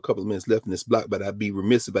only have a couple of minutes left in this block, but I'd be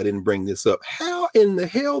remiss if I didn't bring this up. How in the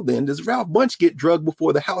hell then does Ralph Bunche get drugged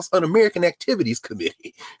before the House Un-American Activities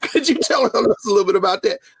Committee? Could you tell us a little bit about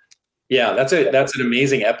that? Yeah, that's an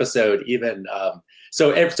amazing episode. Even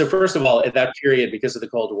so first of all, at that period, because of the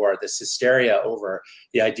Cold War, this hysteria over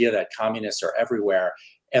the idea that communists are everywhere,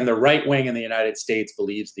 and the right wing in the United States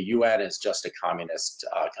believes the UN is just a communist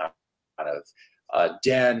kind of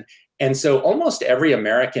den. And so almost every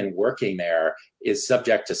American working there is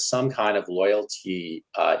subject to some kind of loyalty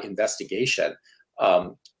investigation.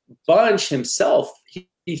 Bunche himself,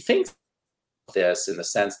 he thinks this in the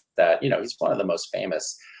sense that, he's one of the most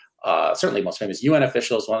famous, certainly most famous UN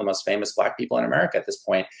officials, one of the most famous Black people in America at this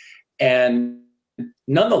point. And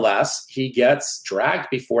nonetheless, he gets dragged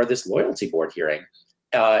before this loyalty board hearing.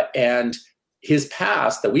 And his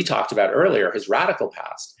past that we talked about earlier, his radical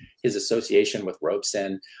past, his association with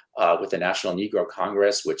Robeson, with the National Negro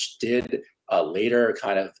Congress, which did later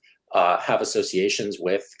kind of have associations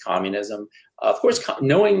with communism. Of course,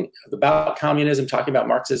 knowing about communism, talking about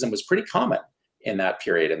Marxism was pretty common in that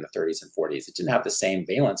period in the 30s and 40s. It didn't have the same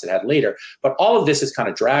valence it had later, but all of this is kind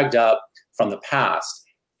of dragged up from the past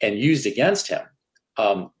and used against him.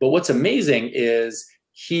 But what's amazing is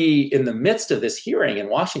he, in the midst of this hearing in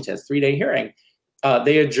Washington, 3-day hearing,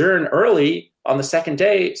 they adjourn early on the second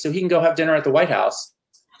day so he can go have dinner at the White House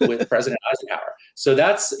with President Eisenhower. So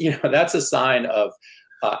that's a sign of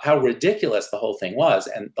how ridiculous the whole thing was.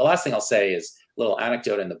 And the last thing I'll say is a little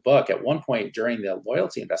anecdote in the book. At one point during the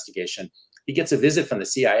loyalty investigation, he gets a visit from the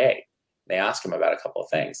CIA. They ask him about a couple of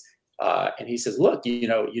things. And he says, look,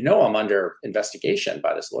 I'm under investigation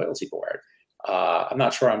by this loyalty board. I'm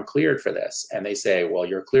not sure I'm cleared for this. And they say, well,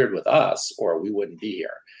 you're cleared with us or we wouldn't be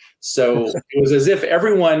here. So it was as if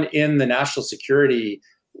everyone in the national security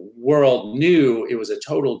world knew it was a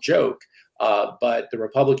total joke, but the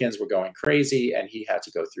Republicans were going crazy and he had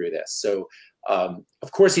to go through this. So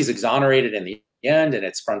of course he's exonerated in the end and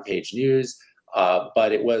it's front page news,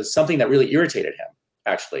 but it was something that really irritated him.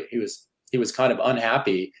 Actually, he was kind of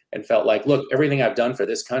unhappy and felt like, look, everything I've done for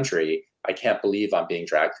this country, I can't believe I'm being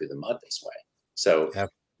dragged through the mud this way. So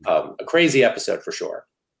a crazy episode for sure.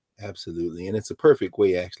 Absolutely. And it's a perfect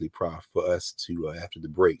way, actually, Prof, for us to, after the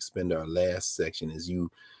break, spend our last section as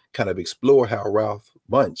you kind of explore how Ralph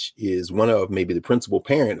Bunche is one of maybe the principal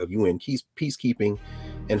parent of UN peacekeeping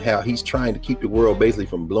and how he's trying to keep the world basically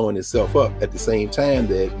from blowing itself up at the same time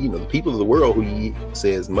that, the people of the world who he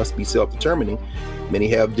says must be self-determining, many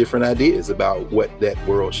have different ideas about what that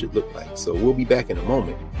world should look like. So we'll be back in a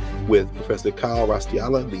moment with Professor Kal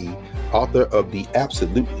Raustiala, the author of the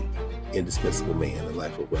Absolutely Indispensable Man, the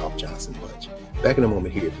life of Ralph Johnson Bunche. Back in a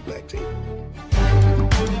moment here at the Black Table.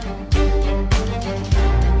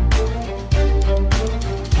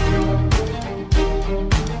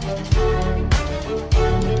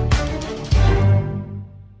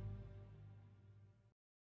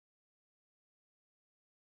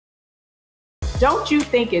 Don't you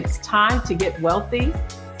think it's time to get wealthy?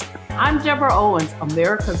 I'm Deborah Owens,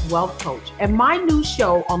 America's Wealth Coach, and my new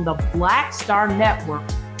show on the Black Star Network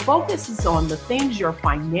focuses on the things your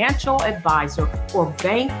financial advisor or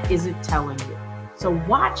bank isn't telling you. So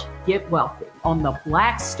watch Get Wealthy on the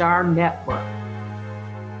Black Star Network.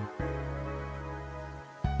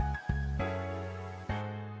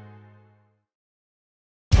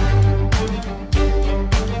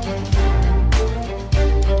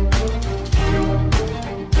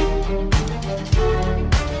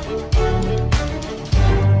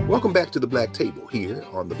 Welcome back to the Black Table here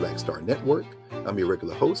on the Black Star Network. I'm your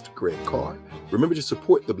regular host, Greg Carr. Remember to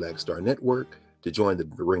support the Black Star Network, to join the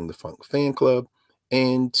Ring the Funk fan club,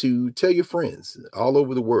 and to tell your friends all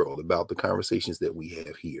over the world about the conversations that we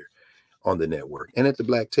have here on the network and at the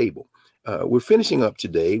Black Table. We're finishing up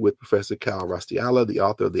today with Professor Kal Raustiala, the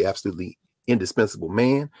author of the Absolutely Indispensable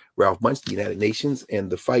Man, Ralph Bunche, the United Nations,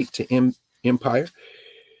 and the Fight to Empire.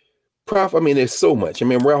 Prof, I mean, there's so much. I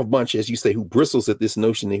mean, Ralph Bunche, as you say, who bristles at this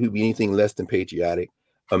notion that he'd be anything less than patriotic,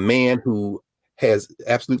 a man who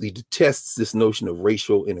absolutely detests this notion of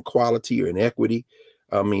racial inequality or inequity.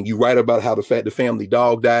 I mean, you write about how the family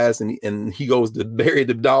dog dies and he goes to bury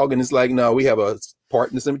the dog, and it's like, no, we have a part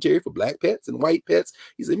in the cemetery for black pets and white pets.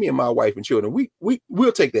 He said, me and my wife and children,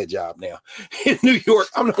 we'll take that job now. In New York,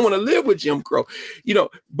 I don't want to live with Jim Crow,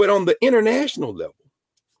 but on the international level,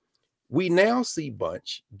 we now see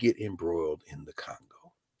Bunche get embroiled in the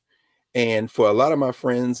Congo. And for a lot of my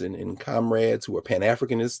friends and comrades who are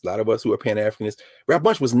Pan-Africanists, a lot of us who are Pan-Africanists, Ralph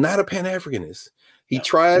Bunche was not a Pan-Africanist. He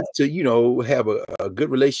tried to, have a good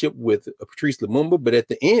relationship with Patrice Lumumba, but at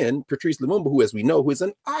the end, Patrice Lumumba, who, as we know, who is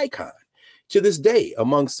an icon to this day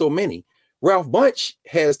among so many, Ralph Bunche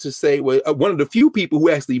has to say, well, one of the few people who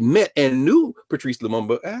actually met and knew Patrice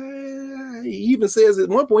Lumumba, he even says at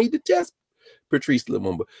one point he detests Patrice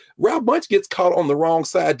Lumumba. Ralph Bunche gets caught on the wrong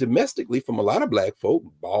side domestically from a lot of black folk,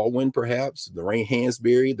 Baldwin perhaps, Lorraine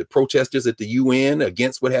Hansberry, the protesters at the UN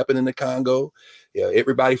against what happened in the Congo,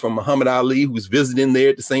 everybody from Muhammad Ali, who's visiting there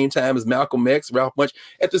at the same time as Malcolm X, Ralph Bunche.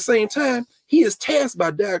 At the same time, he is tasked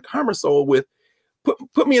by Dag Hammarskjöld with,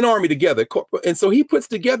 put me an army together. And so he puts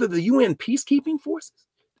together the UN peacekeeping forces.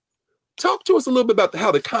 Talk to us a little bit about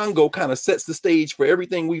how the Congo kind of sets the stage for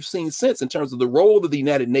everything we've seen since in terms of the role of the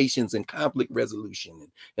United Nations in conflict resolution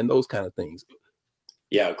and those kind of things.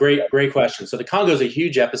 Yeah, great question. So the Congo is a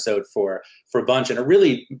huge episode for Bunche and a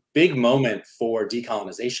really big moment for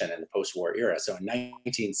decolonization in the post-war era. So in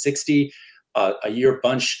 1960, a year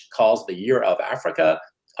Bunche calls the Year of Africa,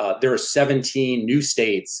 there are 17 new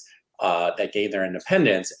states that gained their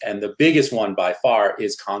independence, and the biggest one by far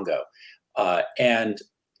is Congo. And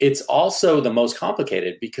it's also the most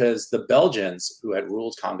complicated because the Belgians, who had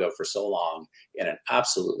ruled Congo for so long in an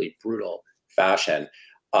absolutely brutal fashion,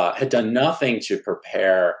 had done nothing to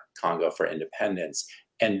prepare Congo for independence.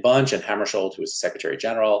 And Bunche and Hammarskjöld, who was the Secretary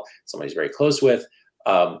General, somebody he's very close with,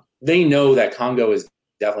 they know that Congo is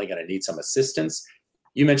definitely going to need some assistance.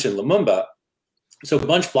 You mentioned Lumumba. So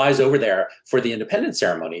Bunche flies over there for the independence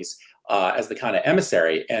ceremonies as the kind of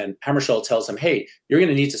emissary, and Hammarskjöld tells him, hey, you're going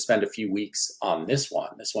to need to spend a few weeks on this one.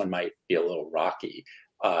 This one might be a little rocky.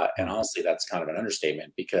 And honestly, that's kind of an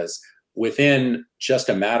understatement because within just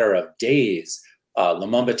a matter of days,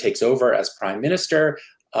 Lumumba takes over as prime minister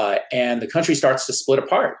and the country starts to split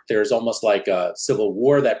apart. There's almost like a civil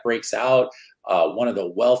war that breaks out. One of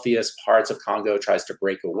the wealthiest parts of Congo tries to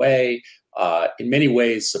break away, in many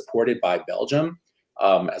ways supported by Belgium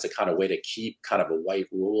as a kind of way to keep kind of a white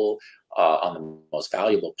rule on the most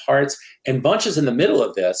valuable parts. And Bunche is in the middle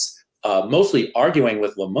of this, mostly arguing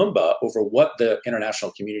with Lumumba over what the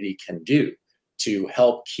international community can do to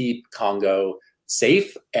help keep Congo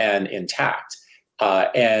safe and intact.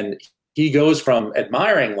 And he goes from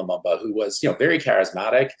admiring Lumumba, who was, very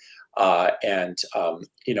charismatic and,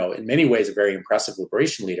 in many ways a very impressive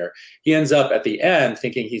liberation leader. He ends up at the end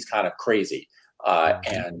thinking he's kind of crazy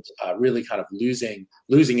and really kind of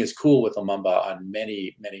losing his cool with Lumumba on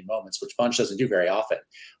many, many moments, which Bunche doesn't do very often.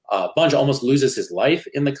 Bunche almost loses his life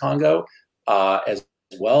in the Congo as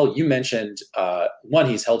well. You mentioned one,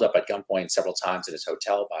 he's held up at gunpoint several times in his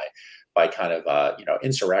hotel by kind of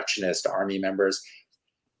insurrectionist army members.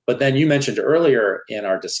 But then you mentioned earlier in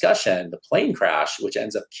our discussion the plane crash, which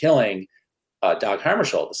ends up killing Dag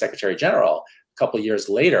Hammarskjöld, the Secretary General, a couple of years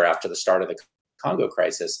later after the start of the Congo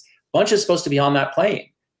crisis. Bunche is supposed to be on that plane.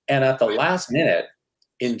 And at the last minute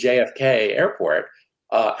in JFK airport,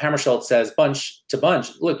 Hammarskjöld says to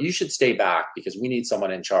Bunche, look, you should stay back because we need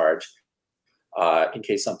someone in charge in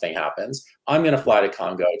case something happens. I'm going to fly to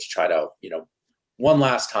Congo to try to, one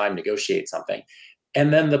last time negotiate something.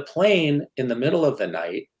 And then the plane in the middle of the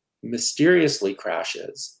night mysteriously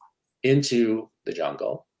crashes into the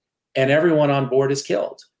jungle. and everyone on board is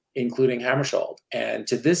killed, including Hammarskjöld. And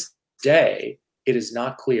to this day, it is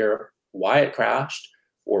not clear why it crashed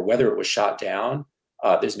or whether it was shot down.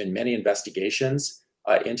 There's been many investigations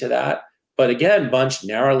into that. But again, Bunche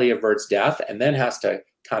narrowly averts death and then has to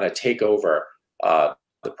kind of take over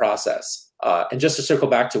the process. And just to circle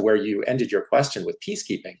back to where you ended your question with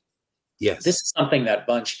peacekeeping, yes, this is something that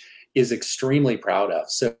Bunche is extremely proud of.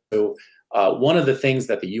 So one of the things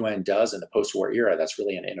that the UN does in the post-war era that's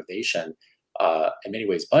really an innovation, in many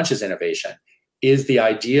ways Bunche's innovation, is the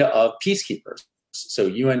idea of peacekeepers. So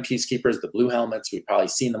UN peacekeepers, the blue helmets, we've probably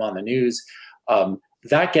seen them on the news.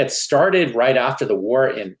 That gets started right after the war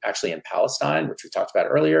in Palestine, which we talked about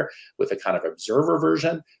earlier, with a kind of observer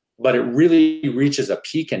version. But it really reaches a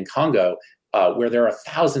peak in Congo, where there are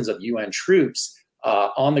thousands of UN troops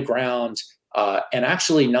on the ground, and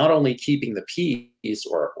actually not only keeping the peace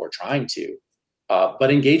or trying to,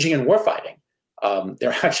 but engaging in warfighting.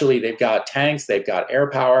 They've got tanks, they've got air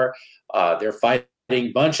power, they're fighting.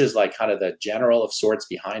 Bunche is like kind of the general of sorts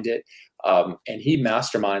behind it, and he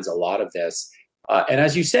masterminds a lot of this. And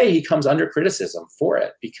as you say, he comes under criticism for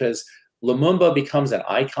it because Lumumba becomes an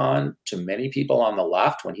icon to many people on the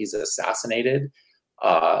left when he's assassinated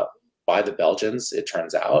by the Belgians, it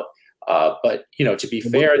turns out. But, to be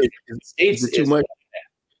fair, the United States is too much.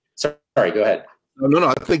 Sorry, go ahead. No,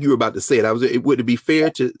 I think you were about to say it. Would it be fair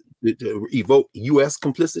to evoke U.S.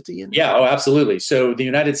 complicity in it? Yeah, absolutely. So the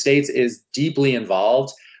United States is deeply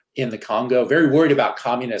involved in the Congo, very worried about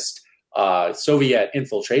communist Soviet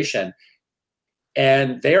infiltration.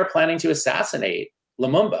 And they are planning to assassinate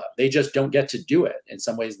Lumumba. They just don't get to do it. In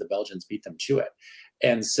some ways, the Belgians beat them to it.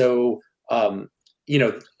 And so,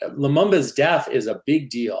 Lumumba's death is a big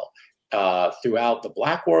deal throughout the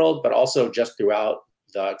Black world, but also just throughout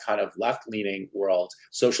the kind of left-leaning world,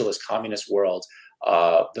 socialist communist world,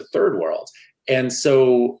 the third world. And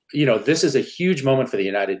so, this is a huge moment for the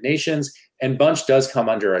United Nations, and Bunche does come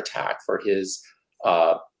under attack for his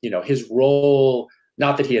role.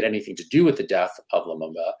 Not that he had anything to do with the death of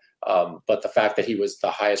Lumumba, but the fact that he was the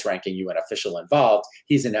highest ranking UN official involved,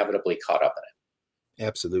 he's inevitably caught up in it.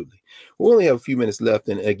 Absolutely. We only have a few minutes left.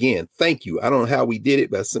 And again, thank you. I don't know how we did it,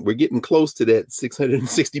 but we're getting close to that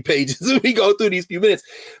 660 pages as we go through these few minutes.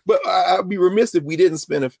 But I'd be remiss if we didn't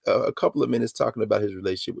spend a couple of minutes talking about his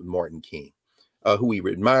relationship with Martin King, who he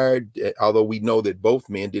admired, although we know that both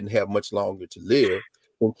men didn't have much longer to live.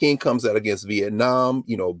 When King comes out against Vietnam,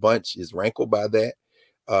 Bunche is rankled by that.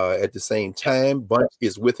 At the same time, Bunche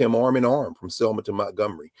is with him arm in arm from Selma to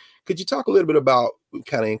Montgomery. Could you talk a little bit about,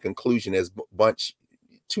 kind of in conclusion, as Bunche,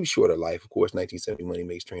 too short a life, of course, 1971, he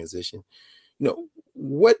makes transition.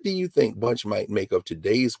 What do you think Bunche might make of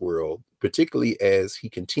today's world, particularly as he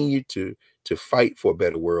continued to fight for a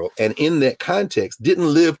better world, and in that context,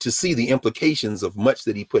 didn't live to see the implications of much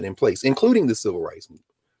that he put in place, including the civil rights movement?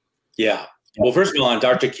 Yeah. Well, first of all, on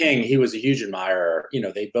Dr. King, he was a huge admirer.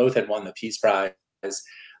 They both had won the Peace Prize.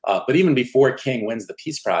 But even before King wins the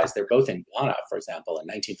Peace Prize, they're both in Ghana, for example, in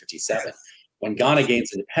 1957. When Ghana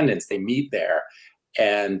gains independence, they meet there.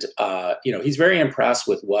 And, he's very impressed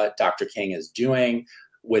with what Dr. King is doing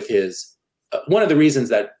with his, one of the reasons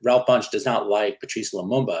that Ralph Bunche does not like Patrice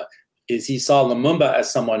Lumumba is he saw Lumumba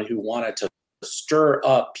as someone who wanted to stir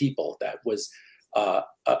up people, that was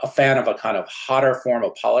a fan of a kind of hotter form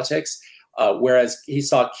of politics, whereas he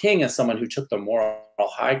saw King as someone who took the moral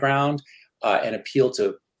high ground and appealed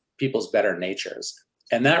to people's better natures.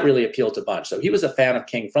 And that really appealed to Bunche. So he was a fan of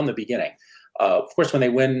King from the beginning. Of course, when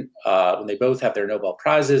they both have their Nobel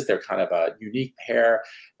Prizes, they're kind of a unique pair.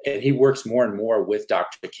 And he works more and more with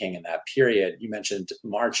Dr. King in that period. You mentioned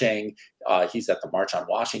marching. He's at the March on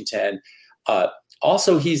Washington.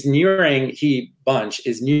 Also, Bunche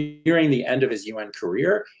is nearing the end of his UN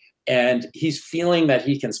career. And he's feeling that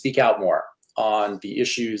he can speak out more on the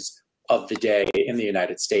issues of the day in the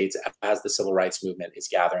United States as the civil rights movement is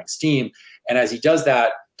gathering steam. And as he does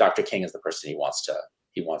that, Dr. King is the person he wants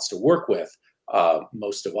to work with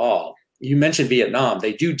most of all. You mentioned Vietnam.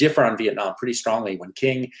 They do differ on Vietnam pretty strongly. When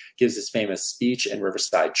King gives his famous speech in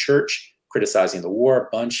Riverside Church criticizing the war,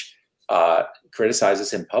 Bunche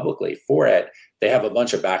criticizes him publicly for it. They have a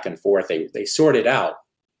bunch of back and forth. They sort it out.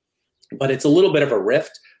 But it's a little bit of a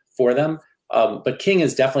rift for them. But King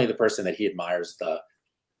is definitely the person that he admires the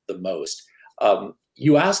most.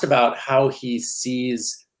 You asked about how he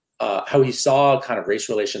saw kind of race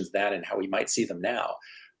relations then and how he might see them now.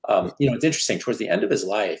 It's interesting. Towards the end of his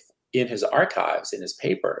life, in his archives, in his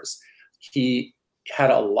papers, he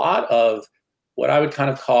had a lot of what I would kind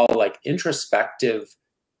of call like introspective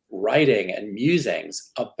writing and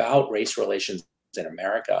musings about race relations in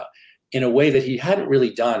America in a way that he hadn't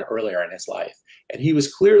really done earlier in his life. And he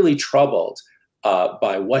was clearly troubled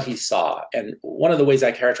by what he saw. And one of the ways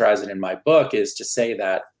I characterize it in my book is to say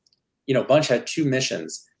that, Bunche had two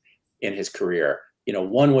missions in his career.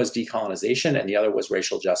 One was decolonization and the other was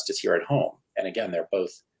racial justice here at home. And again, they're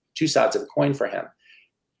both two sides of a coin for him.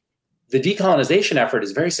 The decolonization effort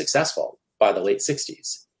is very successful by the late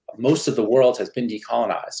 60s. Most of the world has been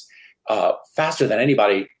decolonized faster than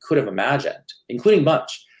anybody could have imagined, including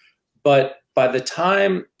Bunche. But by the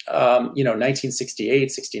time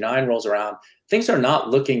 1968, 69 rolls around, things are not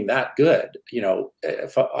looking that good,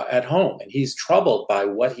 at home. And he's troubled by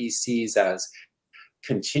what he sees as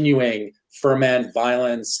continuing ferment,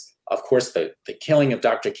 violence. Of course, the killing of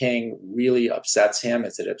Dr. King really upsets him,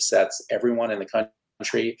 as it upsets everyone in the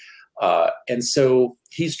country. And so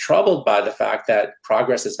he's troubled by the fact that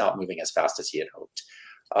progress is not moving as fast as he had hoped.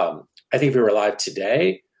 I think if he were alive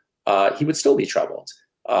today, he would still be troubled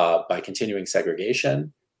by continuing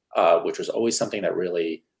segregation, which was always something that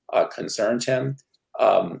really concerned him.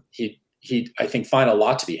 He'd, I think, find a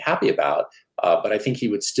lot to be happy about, but I think he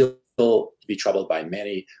would still be troubled by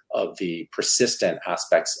many of the persistent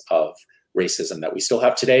aspects of racism that we still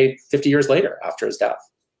have today, 50 years later after his death.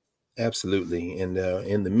 Absolutely. And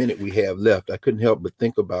in the minute we have left, I couldn't help but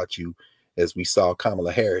think about you as we saw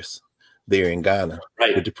Kamala Harris there in Ghana,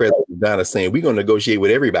 right, with the president of Ghana saying, we're going to negotiate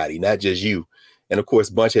with everybody, not just you. And of course,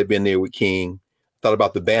 Bunche had been there with King. Thought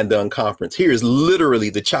about the Bandung Conference. Here is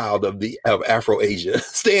literally the child of Afro-Asia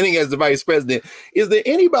standing as the vice president. Is there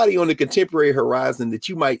anybody on the contemporary horizon that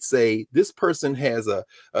you might say this person has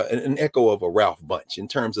an echo of a Ralph Bunche in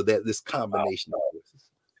terms of this combination of forces?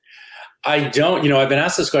 I don't. I've been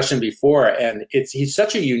asked this question before, and he's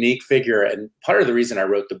such a unique figure. And part of the reason I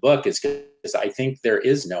wrote the book is because I think there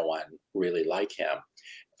is no one really like him.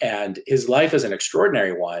 And his life is an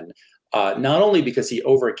extraordinary one. Not only because he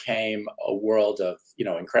overcame a world of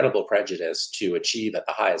incredible prejudice to achieve at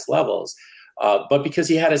the highest levels, but because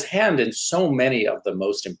he had his hand in so many of the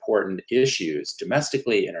most important issues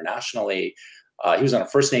domestically, internationally. He was on a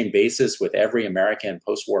first name basis with every American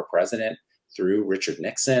post-war president through Richard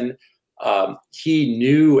Nixon. He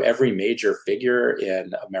knew every major figure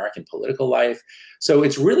in American political life. So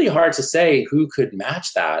it's really hard to say who could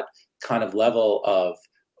match that kind of level of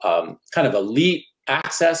kind of elite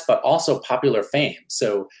access, but also popular fame.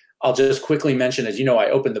 So I'll just quickly mention, as you know,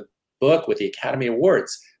 I opened the book with the Academy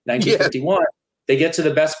Awards, 1951. Yeah. They get to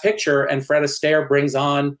the Best Picture, and Fred Astaire brings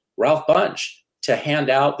on Ralph Bunche to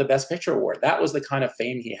hand out the Best Picture award. That was the kind of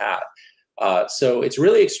fame he had. So it's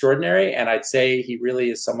really extraordinary, and I'd say he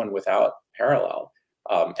really is someone without parallel.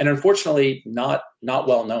 And unfortunately, not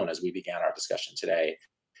well known as we began our discussion today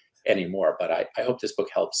anymore. But I hope this book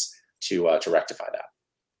helps to rectify that.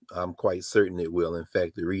 I'm quite certain it will. In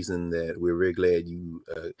fact, the reason that we're very glad you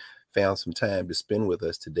found some time to spend with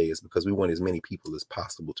us today is because we want as many people as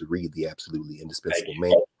possible to read The Absolutely Indispensable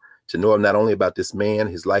Man, to know not only about this man,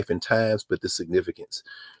 his life and times, but the significance,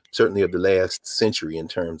 certainly of the last century in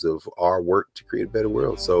terms of our work to create a better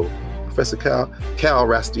world. So, Professor Kal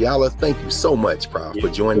Raustiala, thank you so much, Prof, for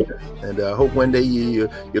joining us. And I hope one day you'll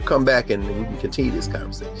come back and we can continue this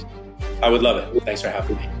conversation. I would love it. Thanks for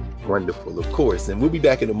having me. Wonderful, of course. And we'll be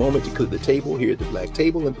back in a moment to clear the table here at the Black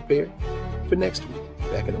Table and prepare for next week.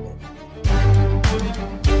 Back in a moment.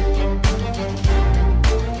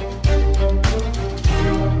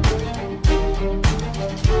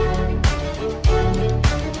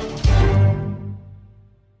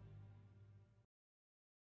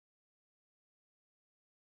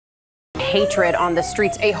 Hatred on the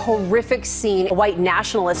streets, a horrific scene, a white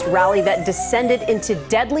nationalist rally that descended into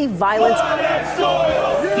deadly violence.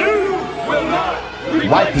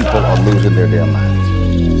 White people are losing their damn minds.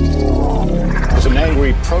 As an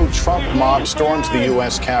angry pro-Trump mob storms the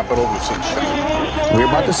U.S. Capitol, we're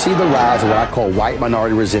about to see the rise of what I call white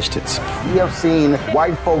minority resistance. We have seen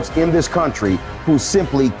white folks in this country who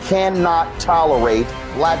simply cannot tolerate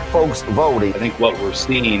black folks voting. I think what we're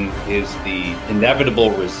seeing is the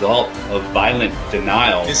inevitable result of violent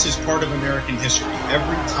denial. This is part of American history.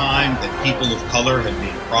 Every time that people of color have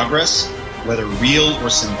made progress, whether real or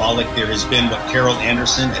symbolic, there has been what Carol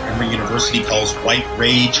Anderson at Emory University calls white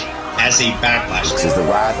rage as a backlash. This is the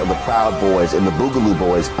rise of the Proud Boys and the Boogaloo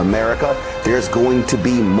Boys. America, there's going to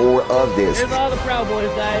be more of this. Here's all the Proud Boys,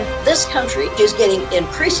 guys. This country is getting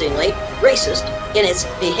increasingly racist in its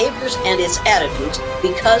behaviors and its attitudes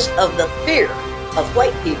because of the fear of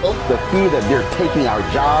white people. The fear that they're taking our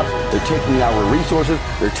jobs, they're taking our resources,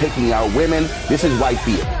 they're taking our women. This is white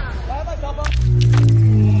fear.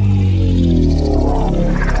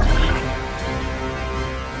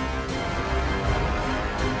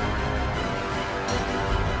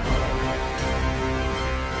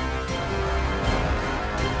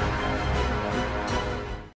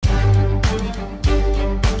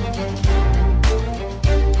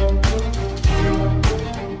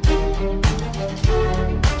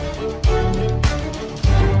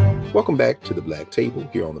 Welcome back to the Black Table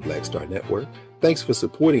here on the Black Star Network. Thanks for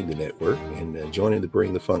supporting the network and joining the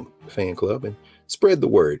Bring the Funk fan club and spread the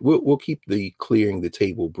word. We'll keep the clearing the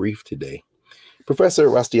table brief today. Professor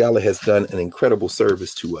Raustiala has done an incredible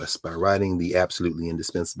service to us by writing The Absolutely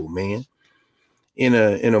Indispensable Man. In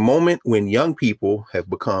a moment when young people have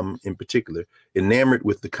become, in particular, enamored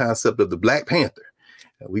with the concept of the Black Panther.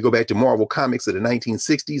 We go back to Marvel Comics of the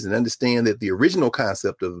 1960s and understand that the original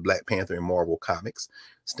concept of the Black Panther in Marvel Comics,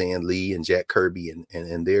 Stan Lee and Jack Kirby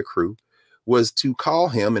and their crew, was to call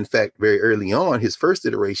him, in fact, very early on, his first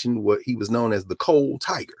iteration, what he was known as the Cold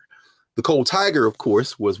Tiger. The Cold Tiger, of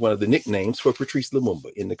course, was one of the nicknames for Patrice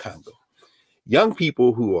Lumumba in the Congo. Young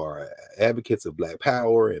people who are advocates of Black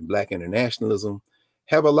power and Black internationalism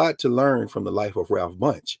have a lot to learn from the life of Ralph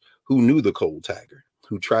Bunche, who knew the Cold Tiger,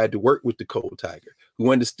 who tried to work with the Cold Tiger,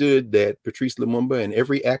 who understood that Patrice Lumumba and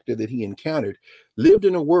every actor that he encountered lived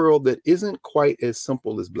in a world that isn't quite as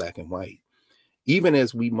simple as black and white. Even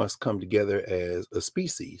as we must come together as a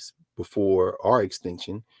species before our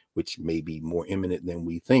extinction, which may be more imminent than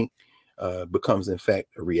we think, becomes in fact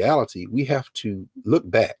a reality, we have to look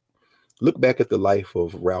back at the life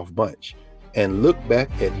of Ralph Bunche and look back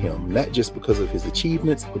at him, not just because of his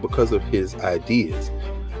achievements, but because of his ideas,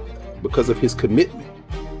 because of his commitment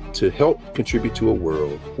to help contribute to a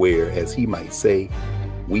world where, as he might say,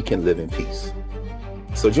 we can live in peace.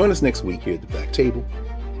 So join us next week here at the Black Table,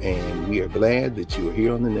 and we are glad that you are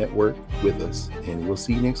here on the network with us, and we'll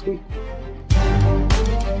see you next week.